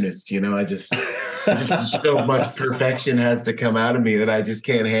perfectionist. You know, I just so much perfection has to come out of me that I just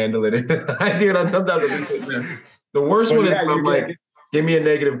can't handle it. I do it sometimes. I'm just sitting there. The worst one is I'm like, give me a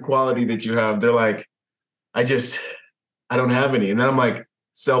negative quality that you have. They're like, I don't have any. And then I'm like,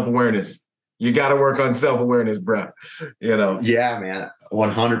 self-awareness. You got to work on self-awareness, bro. You know? Yeah, man.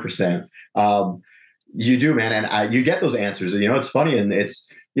 100%. You do, man. And you get those answers. You know, it's funny, and it's,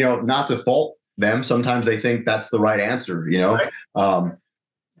 not to fault them. Sometimes they think that's the right answer, Right.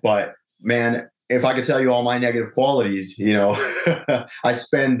 But man, if I could tell you all my negative qualities, I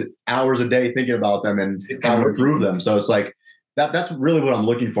spend hours a day thinking about them and how to improve them. So it's like that's really what I'm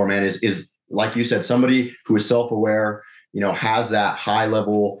looking for, man, is like you said, somebody who is self-aware, has that high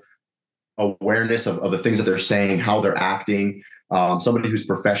level awareness of the things that they're saying, how they're acting, somebody who's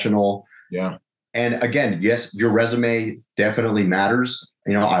professional. Yeah. And again, yes, your resume definitely matters.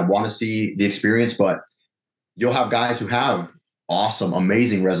 I want to see the experience, but you'll have guys who have awesome,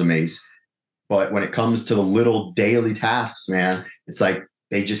 amazing resumes. But when it comes to the little daily tasks, man, it's like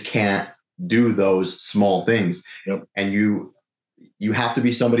they just can't do those small things. Yep. And you have to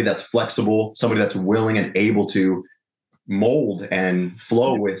be somebody that's flexible, somebody that's willing and able to mold and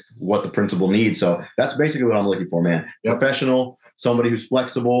flow with what the principal needs. So that's basically what I'm looking for, man. Yep. Professional, somebody who's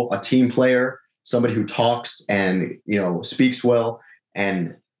flexible, a team player, somebody who talks and speaks well,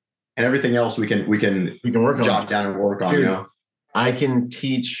 and everything else we can work on, jot down and work on. Dude, I can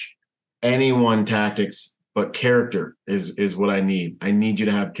teach anyone tactics, but character is what I need. I need you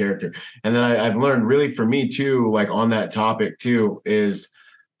to have character. And then I've learned, really, for me too, like on that topic too, is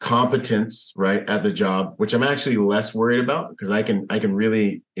competence, right, at the job, which I'm actually less worried about, because I can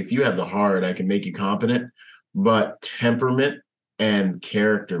really, if you have the heart, I can make you competent. But temperament and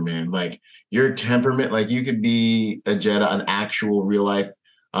character, man, like your temperament, like you could be a Jedi, an actual real life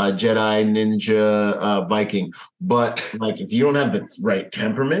Jedi, ninja, Viking, but like if you don't have the right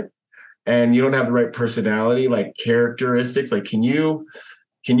temperament and you don't have the right personality, like characteristics, like can you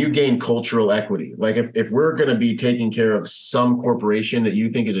gain cultural equity? Like if we're going to be taking care of some corporation that you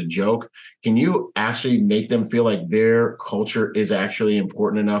think is a joke, can you actually make them feel like their culture is actually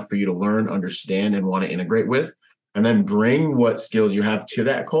important enough for you to learn, understand, and want to integrate with, and then bring what skills you have to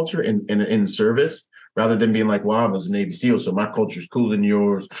that culture in service, rather than being like, well, I was a Navy SEAL, so my culture's cooler than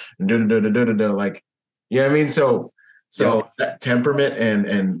yours, and like, you know what I mean? So that temperament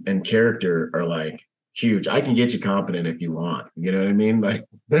and character are like huge. I can get you competent if you want. You know what I mean? Like,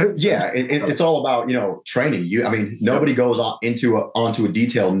 yeah, it's all about training. Nobody goes onto a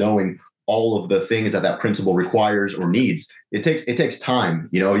detail knowing all of the things that principal requires or needs. It takes time.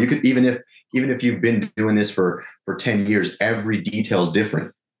 You could even if you've been doing this for 10 years, every detail is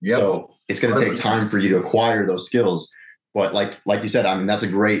different. Yep. So it's going to take time for you to acquire those skills. But like you said, that's a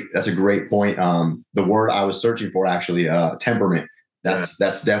great point. The word I was searching for, actually, temperament.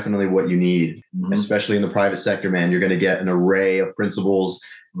 That's definitely what you need, especially in the private sector, man. You're going to get an array of principals.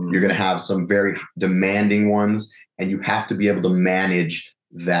 You're going to have some very demanding ones, and you have to be able to manage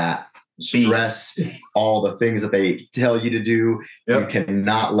that stress, all the things that they tell you to do. Yep. You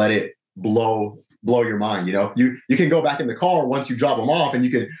cannot let it blow your mind. You can go back in the car once you drop them off and you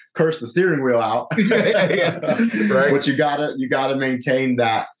can curse the steering wheel out. Right. But you gotta maintain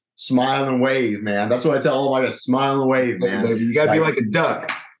that smile and wave, man. That's what I tell all my guys: smile and wave, man. You gotta be like a duck.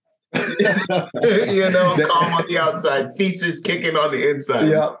 Calm on the outside, feet is kicking on the inside.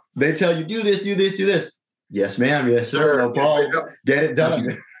 Yeah. They tell you, do this, do this, do this. Yes, ma'am. Yes, sir. No problem. Get it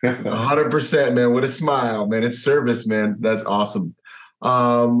done. 100%, man. With a smile, man. It's service, man. That's awesome.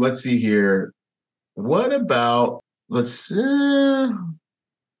 Let's see here. What about,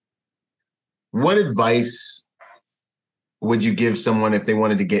 what advice would you give someone if they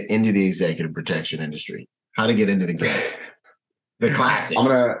wanted to get into the executive protection industry? How to get into the game? The classic. I'm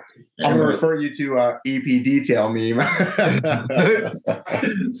gonna refer you to EP Detail meme.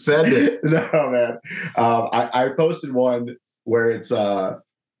 Send it. No, man. I posted one where it's I'm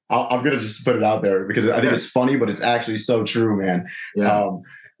gonna just put it out there because I think it's funny, but it's actually so true, man. Yeah.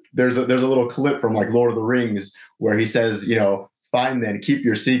 There's a little clip from like Lord of the Rings where he says, fine then, keep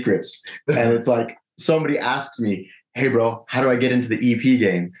your secrets. And it's like somebody asks me, hey bro, how do I get into the EP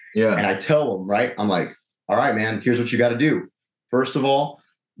game? Yeah. And I tell them, right? I'm like, all right, man, here's what you got to do. First of all,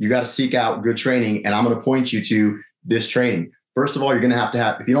 you got to seek out good training, and I'm going to point you to this training. First of all, you're going to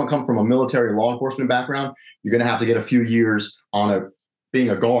have, if you don't come from a military law enforcement background, you're going to have to get a few years on being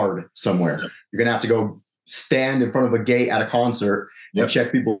a guard somewhere. You're going to have to go stand in front of a gate at a concert and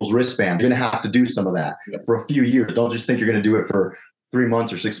check people's wristbands. You're going to have to do some of that for a few years. Don't just think you're going to do it for 3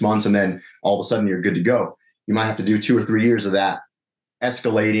 months or 6 months and then all of a sudden you're good to go. You might have to do 2 or 3 years of that,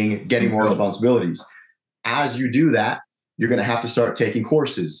 escalating, getting more responsibilities. As you do that, you're going to have to start taking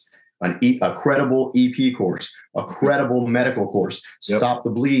courses, a credible EP course, a credible medical course, Stop the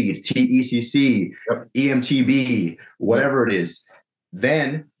Bleed, TECC, EMTB, whatever it is.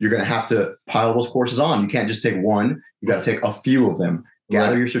 Then you're going to have to pile those courses on. You can't just take one. You got to take a few of them,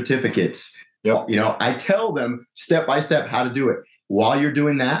 gather your certificates. You know, I tell them step by step how to do it. While you're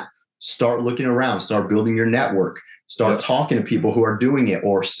doing that, start looking around, start building your network, start talking to people who are doing it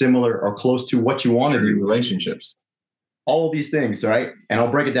or similar or close to what you want to do. Relationships. All of these things, right? And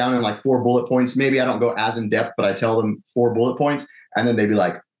I'll break it down in like 4 bullet points. Maybe I don't go as in depth, but I tell them 4 bullet points. And then they'd be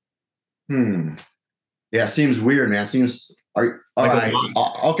like, yeah, seems weird, man. All right.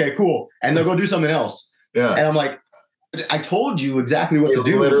 Okay, cool. And they'll go do something else. Yeah. And I'm like, I told you exactly what to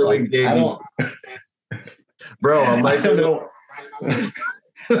do. Literally like, I don't, bro, I'm like, I don't know. I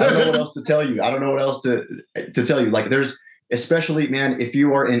don't know what else to tell you. I don't know what else to tell you. Like there's, especially, man, if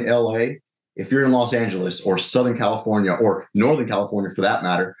you are in LA, if you're in Los Angeles or Southern California or Northern California for that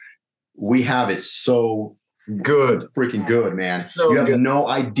matter, we have it so good, freaking good, man. So you have no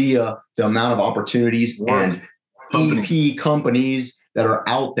idea the amount of opportunities and EP companies that are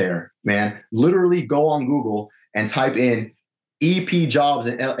out there, man. Literally go on Google and type in EP jobs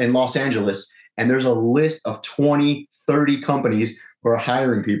in Los Angeles, and there's a list of 20, 30 companies who are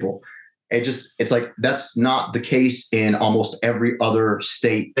hiring people. It's like that's not the case in almost every other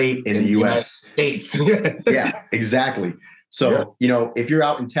state in the US. States. Yeah, exactly. So, you know, if you're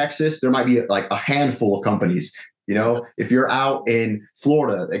out in Texas, there might be like a handful of companies. You know, if you're out in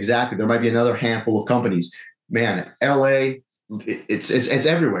Florida, exactly, there might be another handful of companies. Man, LA, it's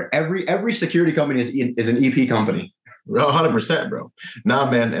everywhere. Every security company is an EP company. 100%, bro. Nah,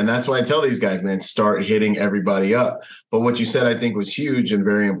 man. And that's why I tell these guys, man, start hitting everybody up. But what you said, I think was huge and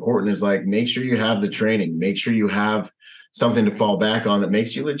very important is like, make sure you have the training, make sure you have something to fall back on that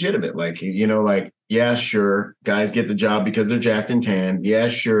makes you legitimate. Like, you know, like, yeah, sure. Guys get the job because they're jacked and tan. Yeah,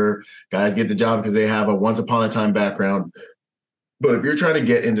 sure. Guys get the job because they have a once upon a time background. But if you're trying to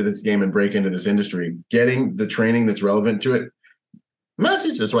get into this game and break into this industry, getting the training that's relevant to it,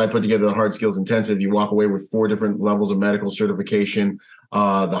 message. That's why I put together the hard skills intensive. You walk away with 4 different levels of medical certification,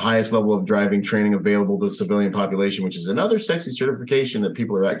 the highest level of driving training available to the civilian population, which is another sexy certification that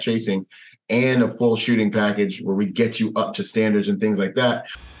people are chasing, and a full shooting package where we get you up to standards and things like that.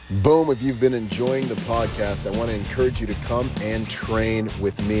 Boom. If you've been enjoying the podcast, I want to encourage you to come and train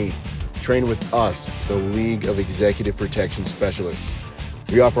with me. Train with us, the League of Executive Protection Specialists.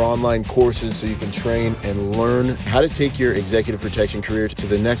 We offer online courses so you can train and learn how to take your executive protection career to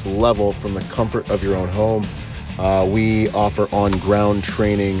the next level from the comfort of your own home. We offer on-ground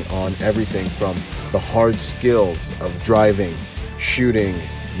training on everything from the hard skills of driving, shooting,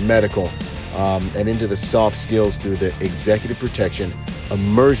 medical, and into the soft skills through the Executive Protection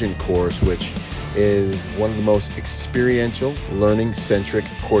Immersion course, which is one of the most experiential, learning-centric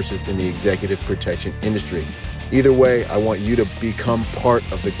courses in the executive protection industry. Either way, I want you to become part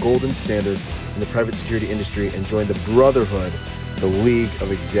of the golden standard in the private security industry and join the brotherhood, the League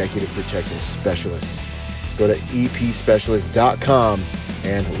of Executive Protection Specialists. Go to epspecialist.com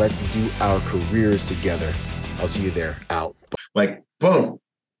and let's do our careers together. I'll see you there. Out. Like, boom.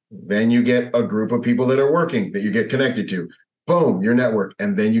 Then you get a group of people that are working that you get connected to. Boom, your network.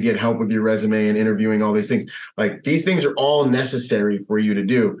 And then you get help with your resume and interviewing, all these things. Like, these things are all necessary for you to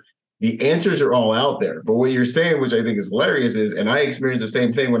do. The answers are all out there. But what you're saying, which I think is hilarious, is, and I experience the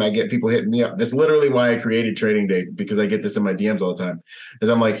same thing when I get people hitting me up. That's literally why I created Training Day, because I get this in my DMs all the time, is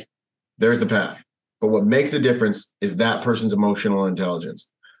I'm like, there's the path. But what makes the difference is that person's emotional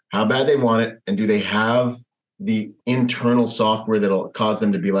intelligence. How bad they want it, and do they have the internal software that'll cause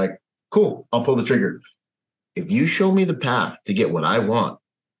them to be like, cool, I'll pull the trigger. If you show me the path to get what I want,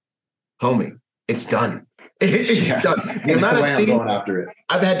 homie, it's done. It's done. The amount of things going after it.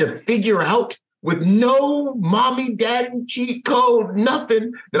 I've had to figure out with no mommy, daddy cheat code,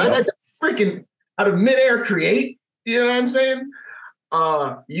 nothing, that I've had to freaking out of midair create. You know what I'm saying?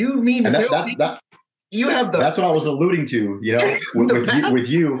 You mean to tell me you have the. That's what I was alluding to. You know, with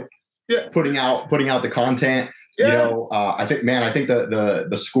you putting out the content. Yeah. You know, I think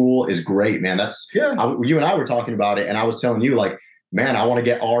the school is great, man. You and I were talking about it, and I was telling you, like, man, I want to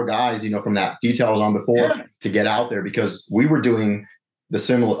get our guys, you know, from that detail I was on before to get out there, because we were doing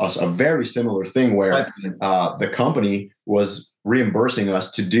a very similar thing where the company was reimbursing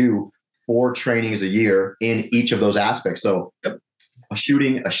us to do 4 trainings a year in each of those aspects. So a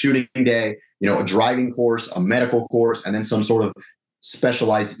shooting day, a driving course, a medical course, and then some sort of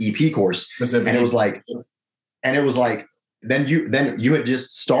specialized EP course. And it was like, then you had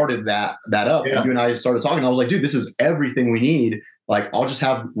just started that up, and you and I started talking. I was like, dude, this is everything we need. Like, we'll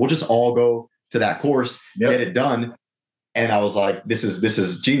just all go to that course, get it done. And I was like, this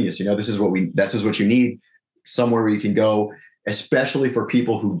is genius. This is what you need, somewhere where you can go, especially for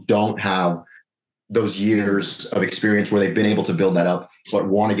people who don't have those years of experience where they've been able to build that up, but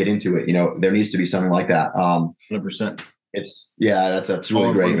want to get into it. There needs to be something like that. 100%. That's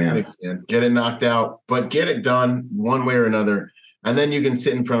really great, man. Get it knocked out, but get it done one way or another. And then you can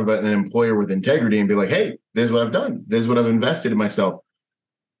sit in front of an employer with integrity and be like, hey, this is what I've done. This is what I've invested in myself.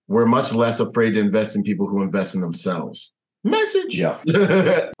 We're much less afraid to invest in people who invest in themselves. Message. Yeah.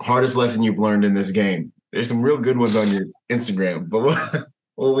 Hardest lesson you've learned in this game. There's some real good ones on your Instagram, but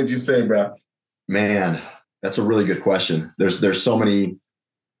what would you say, bro? Man, that's a really good question. There's so many.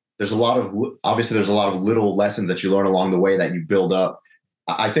 There's a lot of little lessons that you learn along the way that you build up.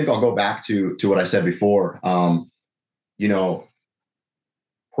 I think I'll go back to what I said before.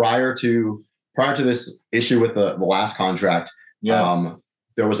 Prior to this issue with the last contract,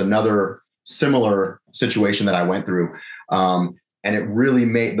 there was another similar situation that I went through. And it really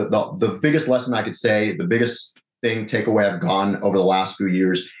made the biggest lesson I could say, the biggest takeaway I've gone over the last few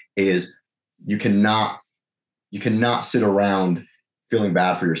years is you cannot sit around feeling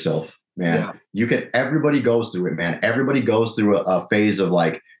bad for yourself, man. Everybody goes through it, man. Everybody goes through a phase of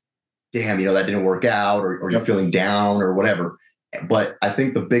like, damn, that didn't work out, or you're feeling down or whatever. But I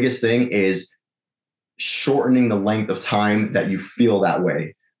think the biggest thing is shortening the length of time that you feel that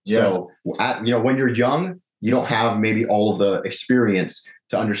way. Yes. So, when you're young, you don't have maybe all of the experience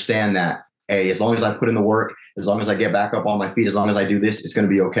to understand that, hey, as long as I put in the work, as long as I get back up on my feet, as long as I do this, it's going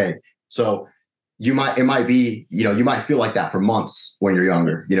to be okay. So you might feel like that for months when you're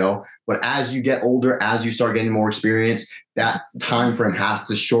younger, but as you get older, as you start getting more experience, that time frame has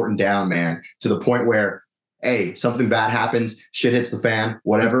to shorten down, man, to the point where, hey, something bad happens, shit hits the fan,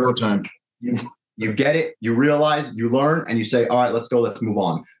 whatever. You get it, you realize, you learn, and you say, all right, let's go, let's move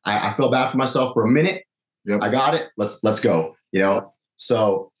on. I feel bad for myself for a minute. I got it. Let's go.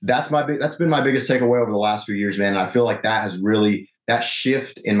 So that's been my biggest takeaway over the last few years, man. And I feel like that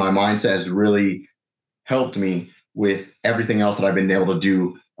shift in my mindset has really helped me with everything else that I've been able to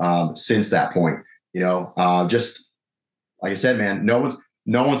do since that point. Just like I said, man, no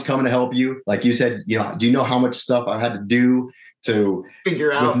one's coming to help you. Like you said, do you know how much stuff I've had to do to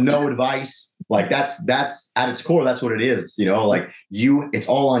figure out with no advice? Like that's at its core, that's what it is. It's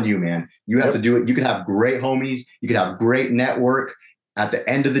all on you, man. You have to do it. You could have great homies. You could have great network. At the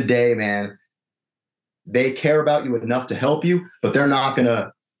end of the day, man, they care about you enough to help you, but they're not going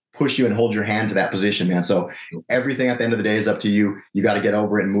to push you and hold your hand to that position, man. So everything at the end of the day is up to you. You got to get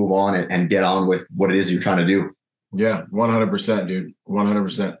over it and move on and get on with what it is you're trying to do. Yeah, 100%, dude.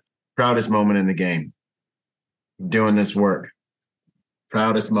 100%. Proudest moment in the game. Doing this work.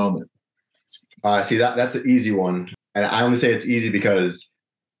 Proudest moment. See, that's an easy one. And I only say it's easy because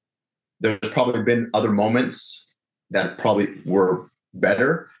there's probably been other moments that probably were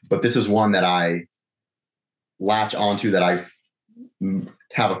better, but this is one that I latch onto, that I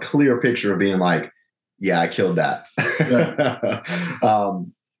have a clear picture of being like, yeah, I killed that. Yeah.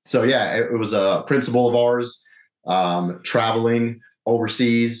 So yeah, it was a principal of ours, traveling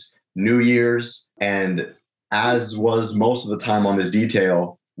overseas, New Year's, and as was most of the time on this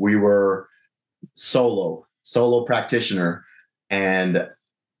detail, we were solo practitioner, and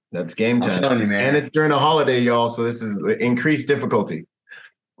that's game time. I'm telling you, man. And it's during a holiday, y'all, so this is increased difficulty.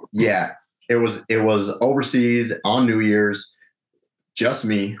 Yeah, it was overseas on New Year's, just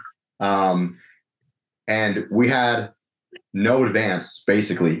me, and we had no advance.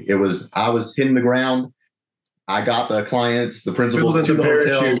 Basically, I was hitting the ground. I got the clients, the principals to the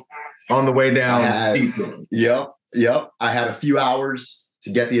hotel on the way down. Yep. I had a few hours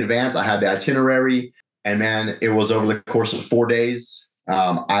to get the advance. I had the itinerary, and man, it was over the course of 4 days.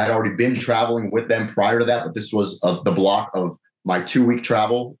 I had already been traveling with them prior to that, but this was the block of my 2-week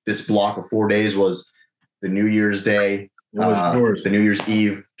travel. This block of 4 days was the New Year's Day, the New Year's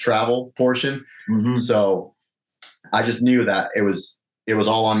Eve travel portion. Mm-hmm. So I just knew that it was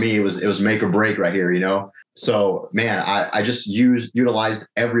all on me. It was make or break right here, So man, I just utilized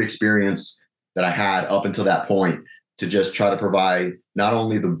every experience that I had up until that point to just try to provide not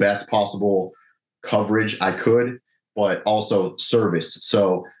only the best possible coverage I could, but also service.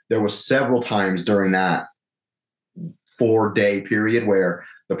 So there was several times during that 4-day period where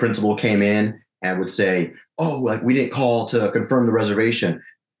the principal came in and would say, oh, like, we didn't call to confirm the reservation.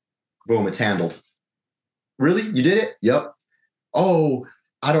 Boom, it's handled. Really? You did it? Yep. oh,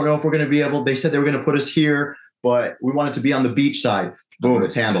 I don't know if we're going to be able, they said they were going to put us here, but we want it to be on the beach side. Boom,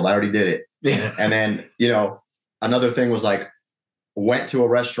 it's handled. I already did it. Yeah. And then, you know, another thing was like, went to a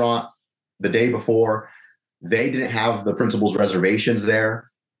restaurant the day before. They didn't have the principal's reservations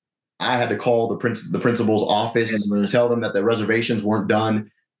there. I had to call the principal's office, tell them that the reservations weren't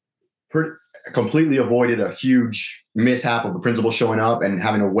done. Completely avoided a huge mishap of the principal showing up and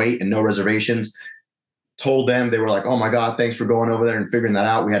having to wait and no reservations. Told them, they were like, oh my God, thanks for going over there and figuring that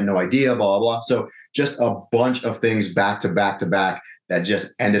out. We had no idea, blah, blah, blah. So just a bunch of things back to back to back that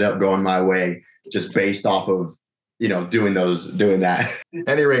just ended up going my way just based off of, you know, doing that. At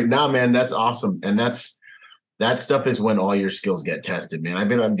any rate, nah, man, that's awesome. And that stuff is when all your skills get tested, man. I've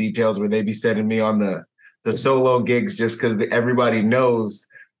been on details where they be sending me on the solo gigs just because everybody knows,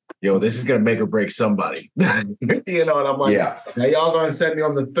 yo, this is gonna make or break somebody. You know, and I'm like, yeah, now y'all gonna send me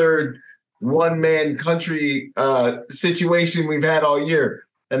on the third one-man country situation we've had all year.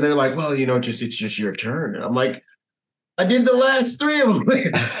 And they're like, well, you know, it's just your turn. And I'm like, I did the last three of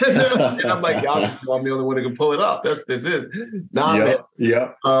them. And I'm like, y'all just know I'm the only one who can pull it off. This is. Nah, yep, man.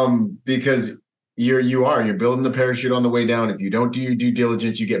 yep. Because you're building the parachute on the way down. If you don't do your due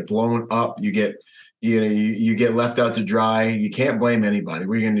diligence, you get blown up. You get left out to dry. You can't blame anybody.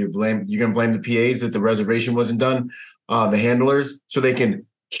 What are you gonna do? You're gonna blame the PAs that the reservation wasn't done, the handlers, so they can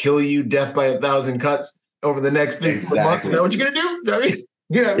kill you death by 1,000 cuts over the next 3-4 months. Is that what you're gonna do? Sorry.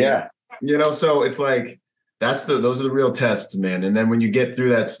 Yeah. Yeah. You know, so it's like those are the real tests, man. And then when you get through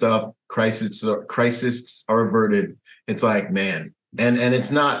that stuff, crises are averted. It's like, man, and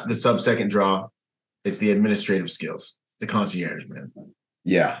it's not the sub-second draw. It's the administrative skills, the concierge, man.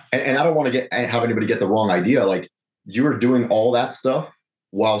 Yeah. And I don't want to have anybody get the wrong idea. Like, you're doing all that stuff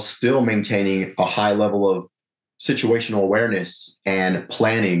while still maintaining a high level of situational awareness and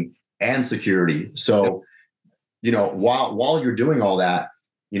planning and security. So, you know, while you're doing all that,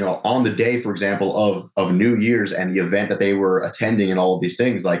 you know, on the day, for example, of New Year's and the event that they were attending and all of these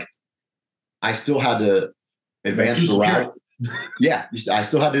things, like, I still had to advance the route. Yeah. I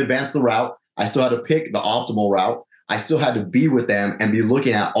still had to advance the route. I still had to pick the optimal route. I still had to be with them and be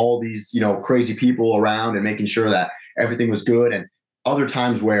looking at all these, you know, crazy people around and making sure that everything was good. And other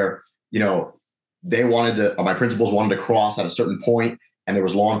times where, you know, my principals wanted to cross at a certain point and there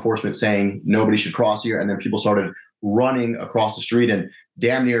was law enforcement saying nobody should cross here. And then people started running across the street and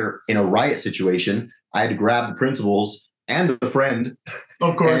damn near in a riot situation. I had to grab the principals and the friend,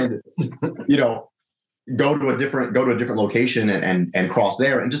 of course, and, you know, go to a different location and cross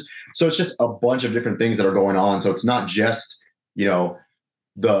there. And so it's just a bunch of different things that are going on. So it's not just, you know,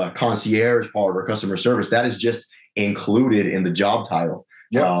 the concierge part or customer service. That is just included in the job title.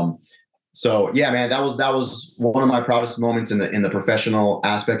 Yeah. So yeah, man, that was one of my proudest moments in the professional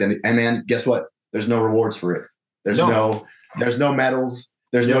aspect. And man, guess what? There's no rewards for it. There's no medals.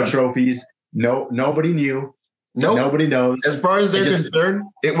 There's no trophies. Nobody knew. Nope. Nobody knows. As far as they're concerned,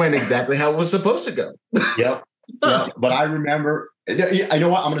 it went exactly how it was supposed to go. Yep. But I remember, I know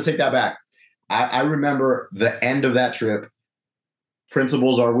what? I'm going to take that back. I remember the end of that trip.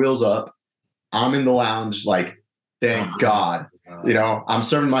 Principals are wheels up. I'm in the lounge, like, thank God. You know, I'm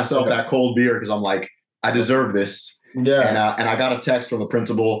serving myself that cold beer because I'm like, I deserve this. Yeah. And I got a text from the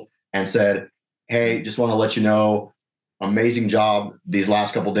principal and said, hey, just want to let you know, amazing job these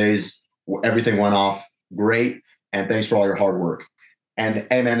last couple of days. Everything went off great, and thanks for all your hard work. And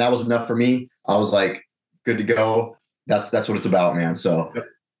man, that was enough for me. I was like, good to go. That's what it's about, man. So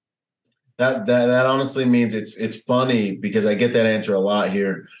that honestly means it's funny because I get that answer a lot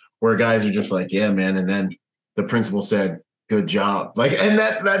here, where guys are just like, yeah, man, and then the principal said, good job. Like, and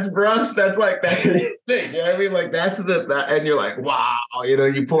that's for us, that's the thing. You know what I mean? Like, that's and you're like, wow, you know,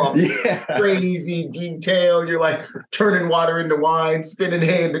 you pull off crazy detail. You're like turning water into wine, spinning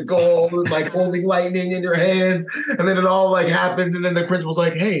hay into gold, like holding lightning in your hands. And then it all like happens. And then the principal's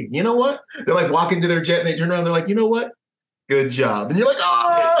like, hey, you know what? They're like walking to their jet and they turn around. They're like, you know what? Good job. And you're like,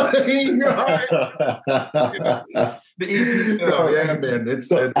 oh, the EPL, yeah, man.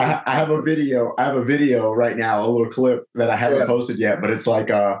 I have a video. I have a video right now, a little clip that I haven't posted yet, but it's like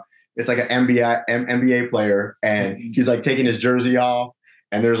an NBA player, and he's like taking his jersey off,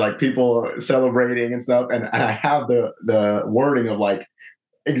 and there's like people celebrating and stuff, and I have the wording of like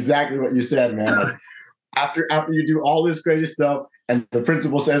exactly what you said, man. Like, after you do all this crazy stuff, and the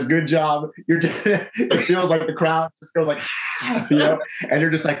principal says, good job, it feels like the crowd just goes like, you know, and you're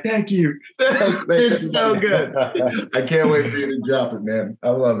just like, thank you. It's so good. I can't wait for you to drop it, man. I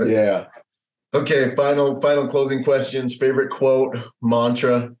love it. Yeah. Okay, final closing questions. Favorite quote,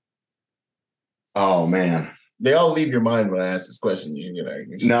 mantra? Oh, man. They all leave your mind when I ask this question.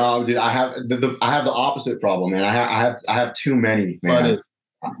 No, dude, I have the opposite problem, man. I have too many, man.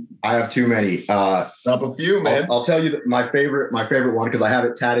 I have too many. Drop a few, man. I'll tell you my favorite one because I have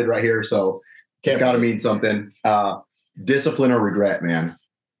it tatted right here, so it's got to mean something. Discipline or regret, man.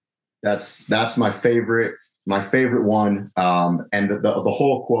 That's my favorite one. And the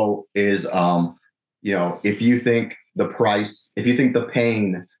whole quote is, if you think the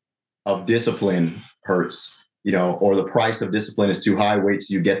pain of discipline hurts, or the price of discipline is too high, wait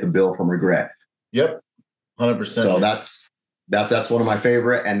till you get the bill from regret. Yep, 100%. So that's one of my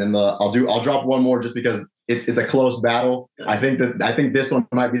favorite. And then I'll drop one more just because it's a close battle. I think this one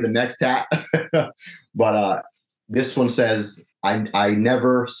might be the next tat, but this one says, I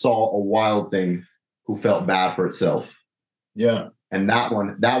never saw a wild thing who felt bad for itself. Yeah. And that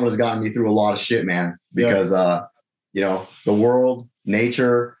one has gotten me through a lot of shit, man, because, the world,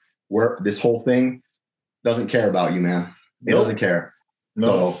 nature, where this whole thing doesn't care about you, man. It doesn't care.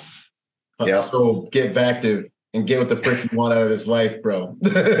 No. So get active and get what the frick you want out of this life, bro.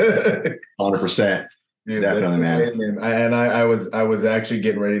 100%. Dude, definitely, man. And I was actually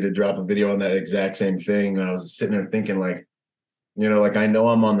getting ready to drop a video on that exact same thing. And I was sitting there thinking, like, I know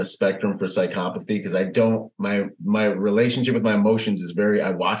I'm on the spectrum for psychopathy because my relationship with my emotions is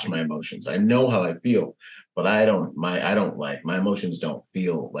I watch my emotions. I know how I feel, but my emotions don't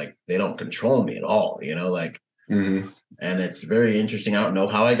feel like they don't control me at all, mm-hmm. And it's very interesting. I don't know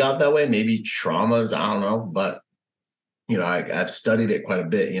how I got that way. Maybe traumas, I don't know, but I've studied it quite a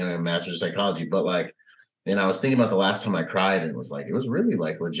bit, master's of psychology, but I was thinking about the last time I cried, and it was really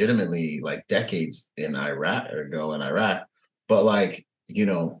legitimately decades in Iraq. But I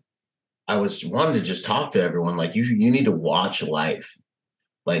wanted to just talk to everyone. You need to watch life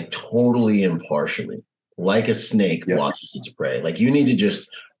totally impartially, like a snake watches its prey. You need to just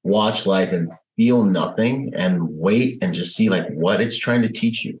watch life and feel nothing and wait and just see what it's trying to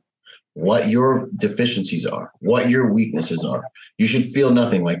teach you, what your deficiencies are, what your weaknesses are. You should feel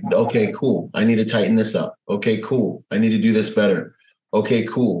nothing. Okay, cool. I need to tighten this up. Okay, cool. I need to do this better. Okay,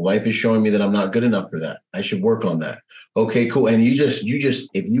 cool. Life is showing me that I'm not good enough for that. I should work on that. Okay, cool. And you just,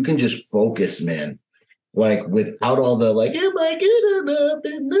 if you can just focus, man, without all the am I good enough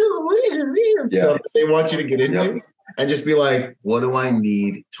and stuff that they want you to get into, and just be what do I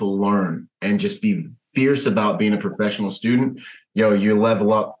need to learn? And just be fierce about being a professional student. You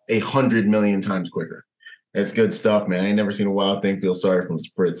level up 100 million times quicker. It's good stuff, man. I ain't never seen a wild thing feel sorry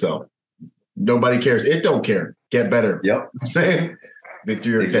for itself. Nobody cares. It don't care. Get better. Yep. I'm saying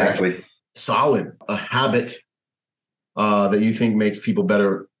victory or exactly. Solid. A habit that you think makes people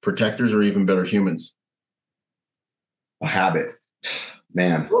better protectors or even better humans? A habit,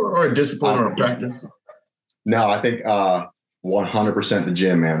 man. Or a discipline or a practice? No, I think 100% the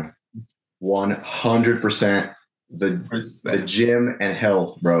gym, man. 100% the gym and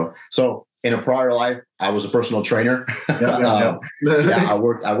health, bro. So in a prior life, I was a personal trainer. I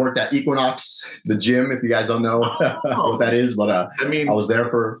worked at Equinox, the gym, if you guys don't know what that is, but I was there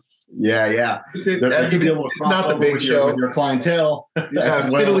for It's not the big show with your clientele. Yeah,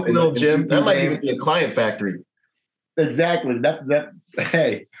 little gym. That might even be a client factory. Exactly. That's that.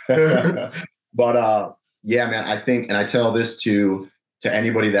 Hey, but yeah, man. I think, and I tell this to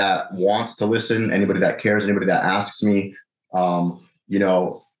anybody that wants to listen, anybody that cares, anybody that asks me.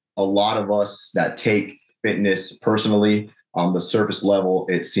 A lot of us that take fitness personally on the surface level,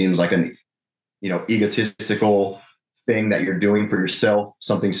 it seems like an egotistical thing that you're doing for yourself,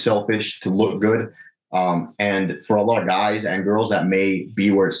 something selfish to look good. And for a lot of guys and girls, that may be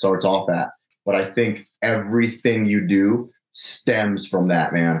where it starts off at. But I think everything you do stems from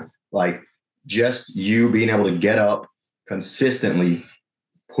that, man. Just you being able to get up consistently,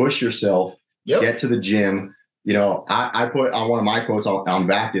 push yourself, get to the gym. I put on one of my quotes on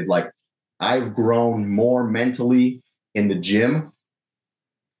Vactive, I've grown more mentally in the gym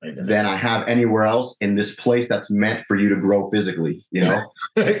than I have anywhere else in this place that's meant for you to grow physically, Yeah.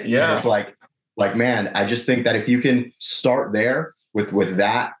 And it's man, I just think that if you can start there with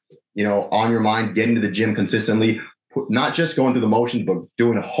that, on your mind, getting to the gym consistently, not just going through the motions, but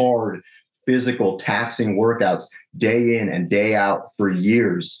doing hard physical taxing workouts day in and day out for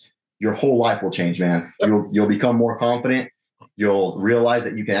years, your whole life will change, man. You'll become more confident. You'll realize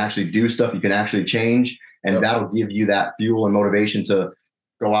that you can actually do stuff. You can actually change. And that'll give you that fuel and motivation to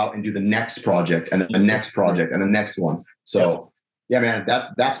go out and do the next project and the next project and the next one. So yeah, man,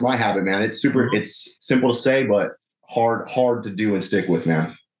 that's my habit, man. It's simple to say, but hard to do and stick with,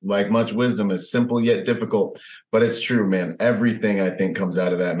 man. Much wisdom is simple yet difficult, but it's true, man. Everything I think comes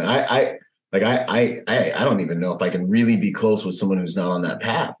out of that, man. I don't even know if I can really be close with someone who's not on that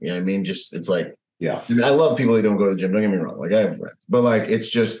path. You know what I mean? Just it's Yeah. And I love people that don't go to the gym. Don't get me wrong. Like, I have friends, but like, it's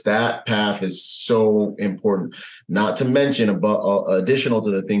just that path is so important. Not to mention, about additional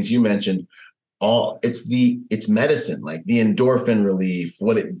to the things you mentioned, it's medicine, like the endorphin relief,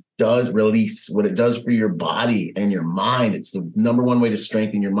 what it does release, what it does for your body and your mind. It's the number one way to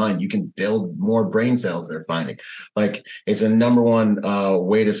strengthen your mind. You can build more brain cells, they're finding. Like, it's a number one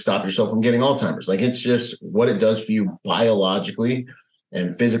way to stop yourself from getting Alzheimer's. Like, it's just what it does for you biologically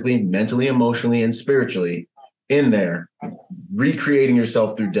and physically, mentally, emotionally, and spiritually in there. Recreating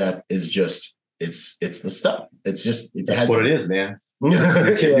yourself through death is just, it's the stuff. It's just, that's what it is, man.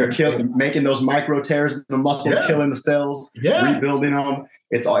 You're making those micro tears in the muscle, killing the cells, rebuilding them.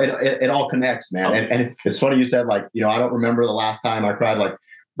 It's all, it all connects, man. And it's funny you said, like, I don't remember the last time I cried. Like,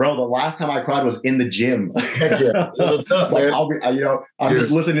 bro, the last time I cried was in the gym. Tough, like, I'm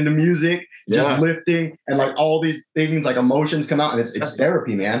just listening to music, just lifting, and like all these things, like emotions come out, and it's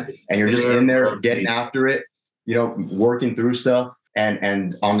therapy, man. And you're just in there getting after it, working through stuff.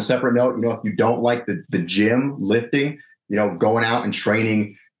 And on a separate note, if you don't like the gym lifting, going out and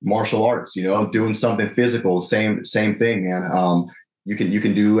training martial arts, doing something physical, same thing, man. You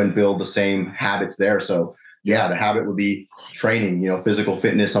can do and build the same habits there. So yeah, the habit would be training, physical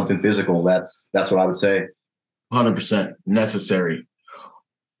fitness, something physical. That's what I would say. 100% necessary.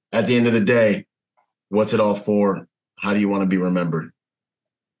 At the end of the day, what's it all for? How do you want to be remembered?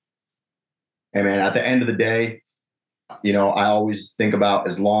 Hey, man, at the end of the day, I always think about,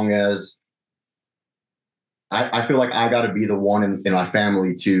 as long as I feel like I got to be the one in my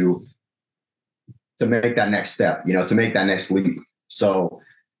family to make that next step, to make that next leap. So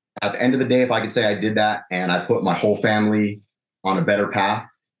at the end of the day, if I could say I did that and I put my whole family on a better path,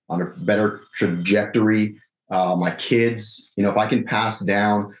 on a better trajectory, my kids, if I can pass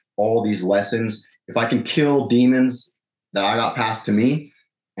down all these lessons, if I can kill demons that I got passed to me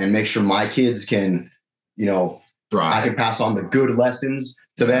and make sure my kids can, thrive. I can pass on the good lessons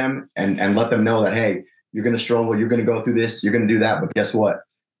to them and let them know that, hey, you're going to struggle, you're going to go through this, you're going to do that, but guess what?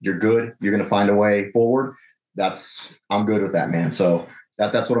 You're good. You're going to find a way forward. I'm good with that, man. So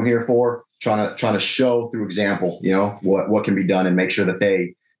that's what I'm here for. Trying to show through example, what can be done, and make sure that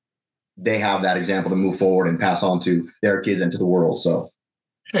they have that example to move forward and pass on to their kids and to the world. So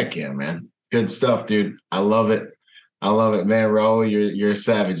heck yeah, man. Good stuff, dude. I love it. Man. Raul, you're a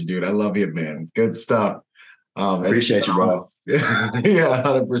savage, dude. I love you, man. Good stuff. Appreciate you, bro. Yeah,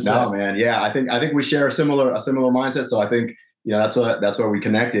 100%. No, man. Yeah, I think we share a similar mindset. So I think, that's where we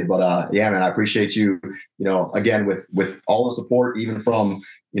connected. But yeah, man, I appreciate you, again, with all the support, even from,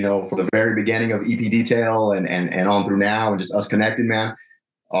 from the very beginning of EP Detail and on through now, and just us connected, man.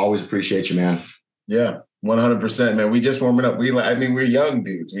 I always appreciate you, man. Yeah, 100%, man. We just warming up. We're young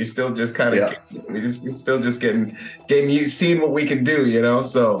dudes. We still just kind of, we still just getting used, seeing what we can do,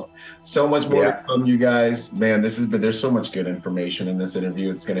 so much more to come, you guys, man. There's so much good information in this interview.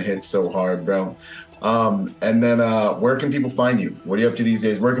 It's going to hit so hard, bro. And then where can people find you? What are you up to these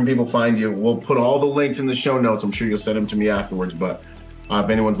days? Where can people find you? We'll put all the links in the show notes. I'm sure you'll send them to me afterwards, but if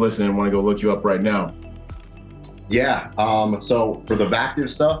anyone's listening and want to go look you up right now. Yeah. So for the Vactive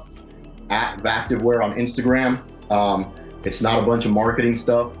stuff, at Vactivewear on Instagram. It's not a bunch of marketing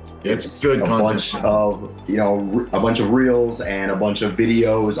stuff. It's good content. A bunch of reels and a bunch of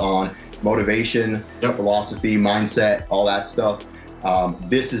videos on motivation, philosophy, mindset, all that stuff.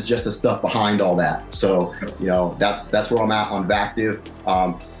 This is just the stuff behind all that. So, that's where I'm at on Vactive.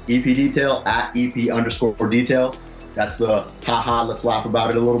 EP Detail at EP_detail. That's the haha, let's laugh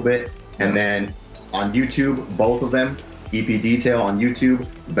about it a little bit. And then on YouTube, both of them, EP Detail on YouTube,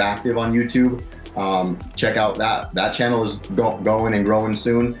 Vactive on YouTube. Check out that channel is going and growing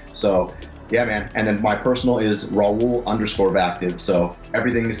soon. So yeah, man. And then my personal is Raul_Vactive. So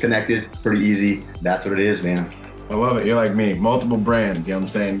everything is connected, pretty easy. That's what it is, man. I love it. You're like me. Multiple brands. You know what I'm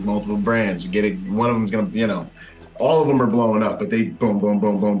saying? Multiple brands. You get it. One of them's gonna, all of them are blowing up, but they boom, boom,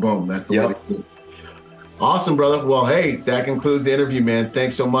 boom, boom, boom. That's the way they do it. Awesome, brother. Well, hey, that concludes the interview, man.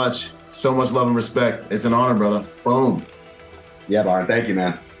 Thanks so much. So much love and respect. It's an honor, brother. Boom. Yeah, Byron. Thank you,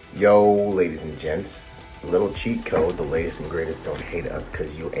 man. Yo, ladies and gents. Little cheat code. The latest and greatest. Don't hate us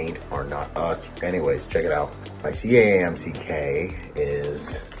because you ain't are not us. Anyways, check it out. My CAAMCK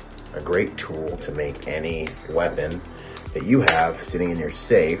is a great tool to make any weapon that you have sitting in your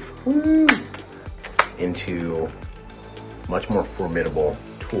safe into much more formidable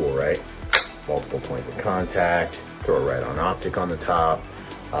tool, right? Multiple points of contact, throw a right on optic on the top.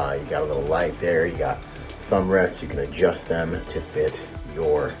 You got a little light there. You got thumb rests. You can adjust them to fit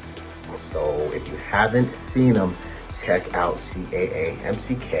your. So if you haven't seen them, check out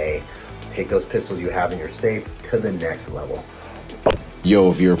CAAMCK. Take those pistols you have in your safe to the next level.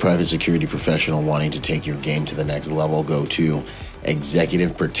 Yo, if you're a private security professional wanting to take your game to the next level, go to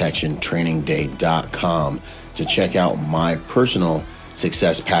executiveprotectiontrainingday.com to check out my personal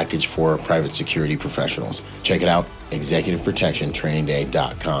success package for private security professionals. Check it out,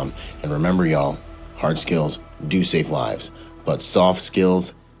 executiveprotectiontrainingday.com. And remember, y'all, hard skills do save lives, but soft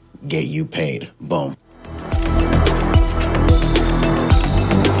skills get you paid. Boom.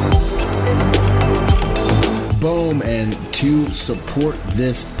 Boom. And to support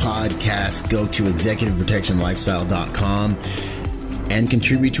this podcast, go to executiveprotectionlifestyle.com and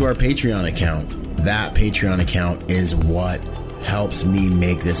contribute to our Patreon account. That Patreon account is what helps me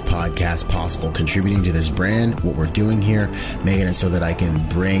make this podcast possible, contributing to this brand, what we're doing here, making it so that I can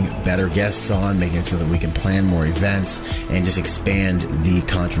bring better guests on, making it so that we can plan more events and just expand the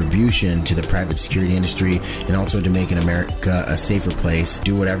contribution to the private security industry, and also to making America a safer place.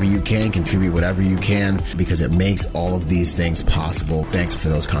 Do whatever you can, contribute whatever you can, because it makes all of these things possible. Thanks for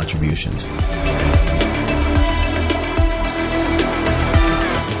those contributions.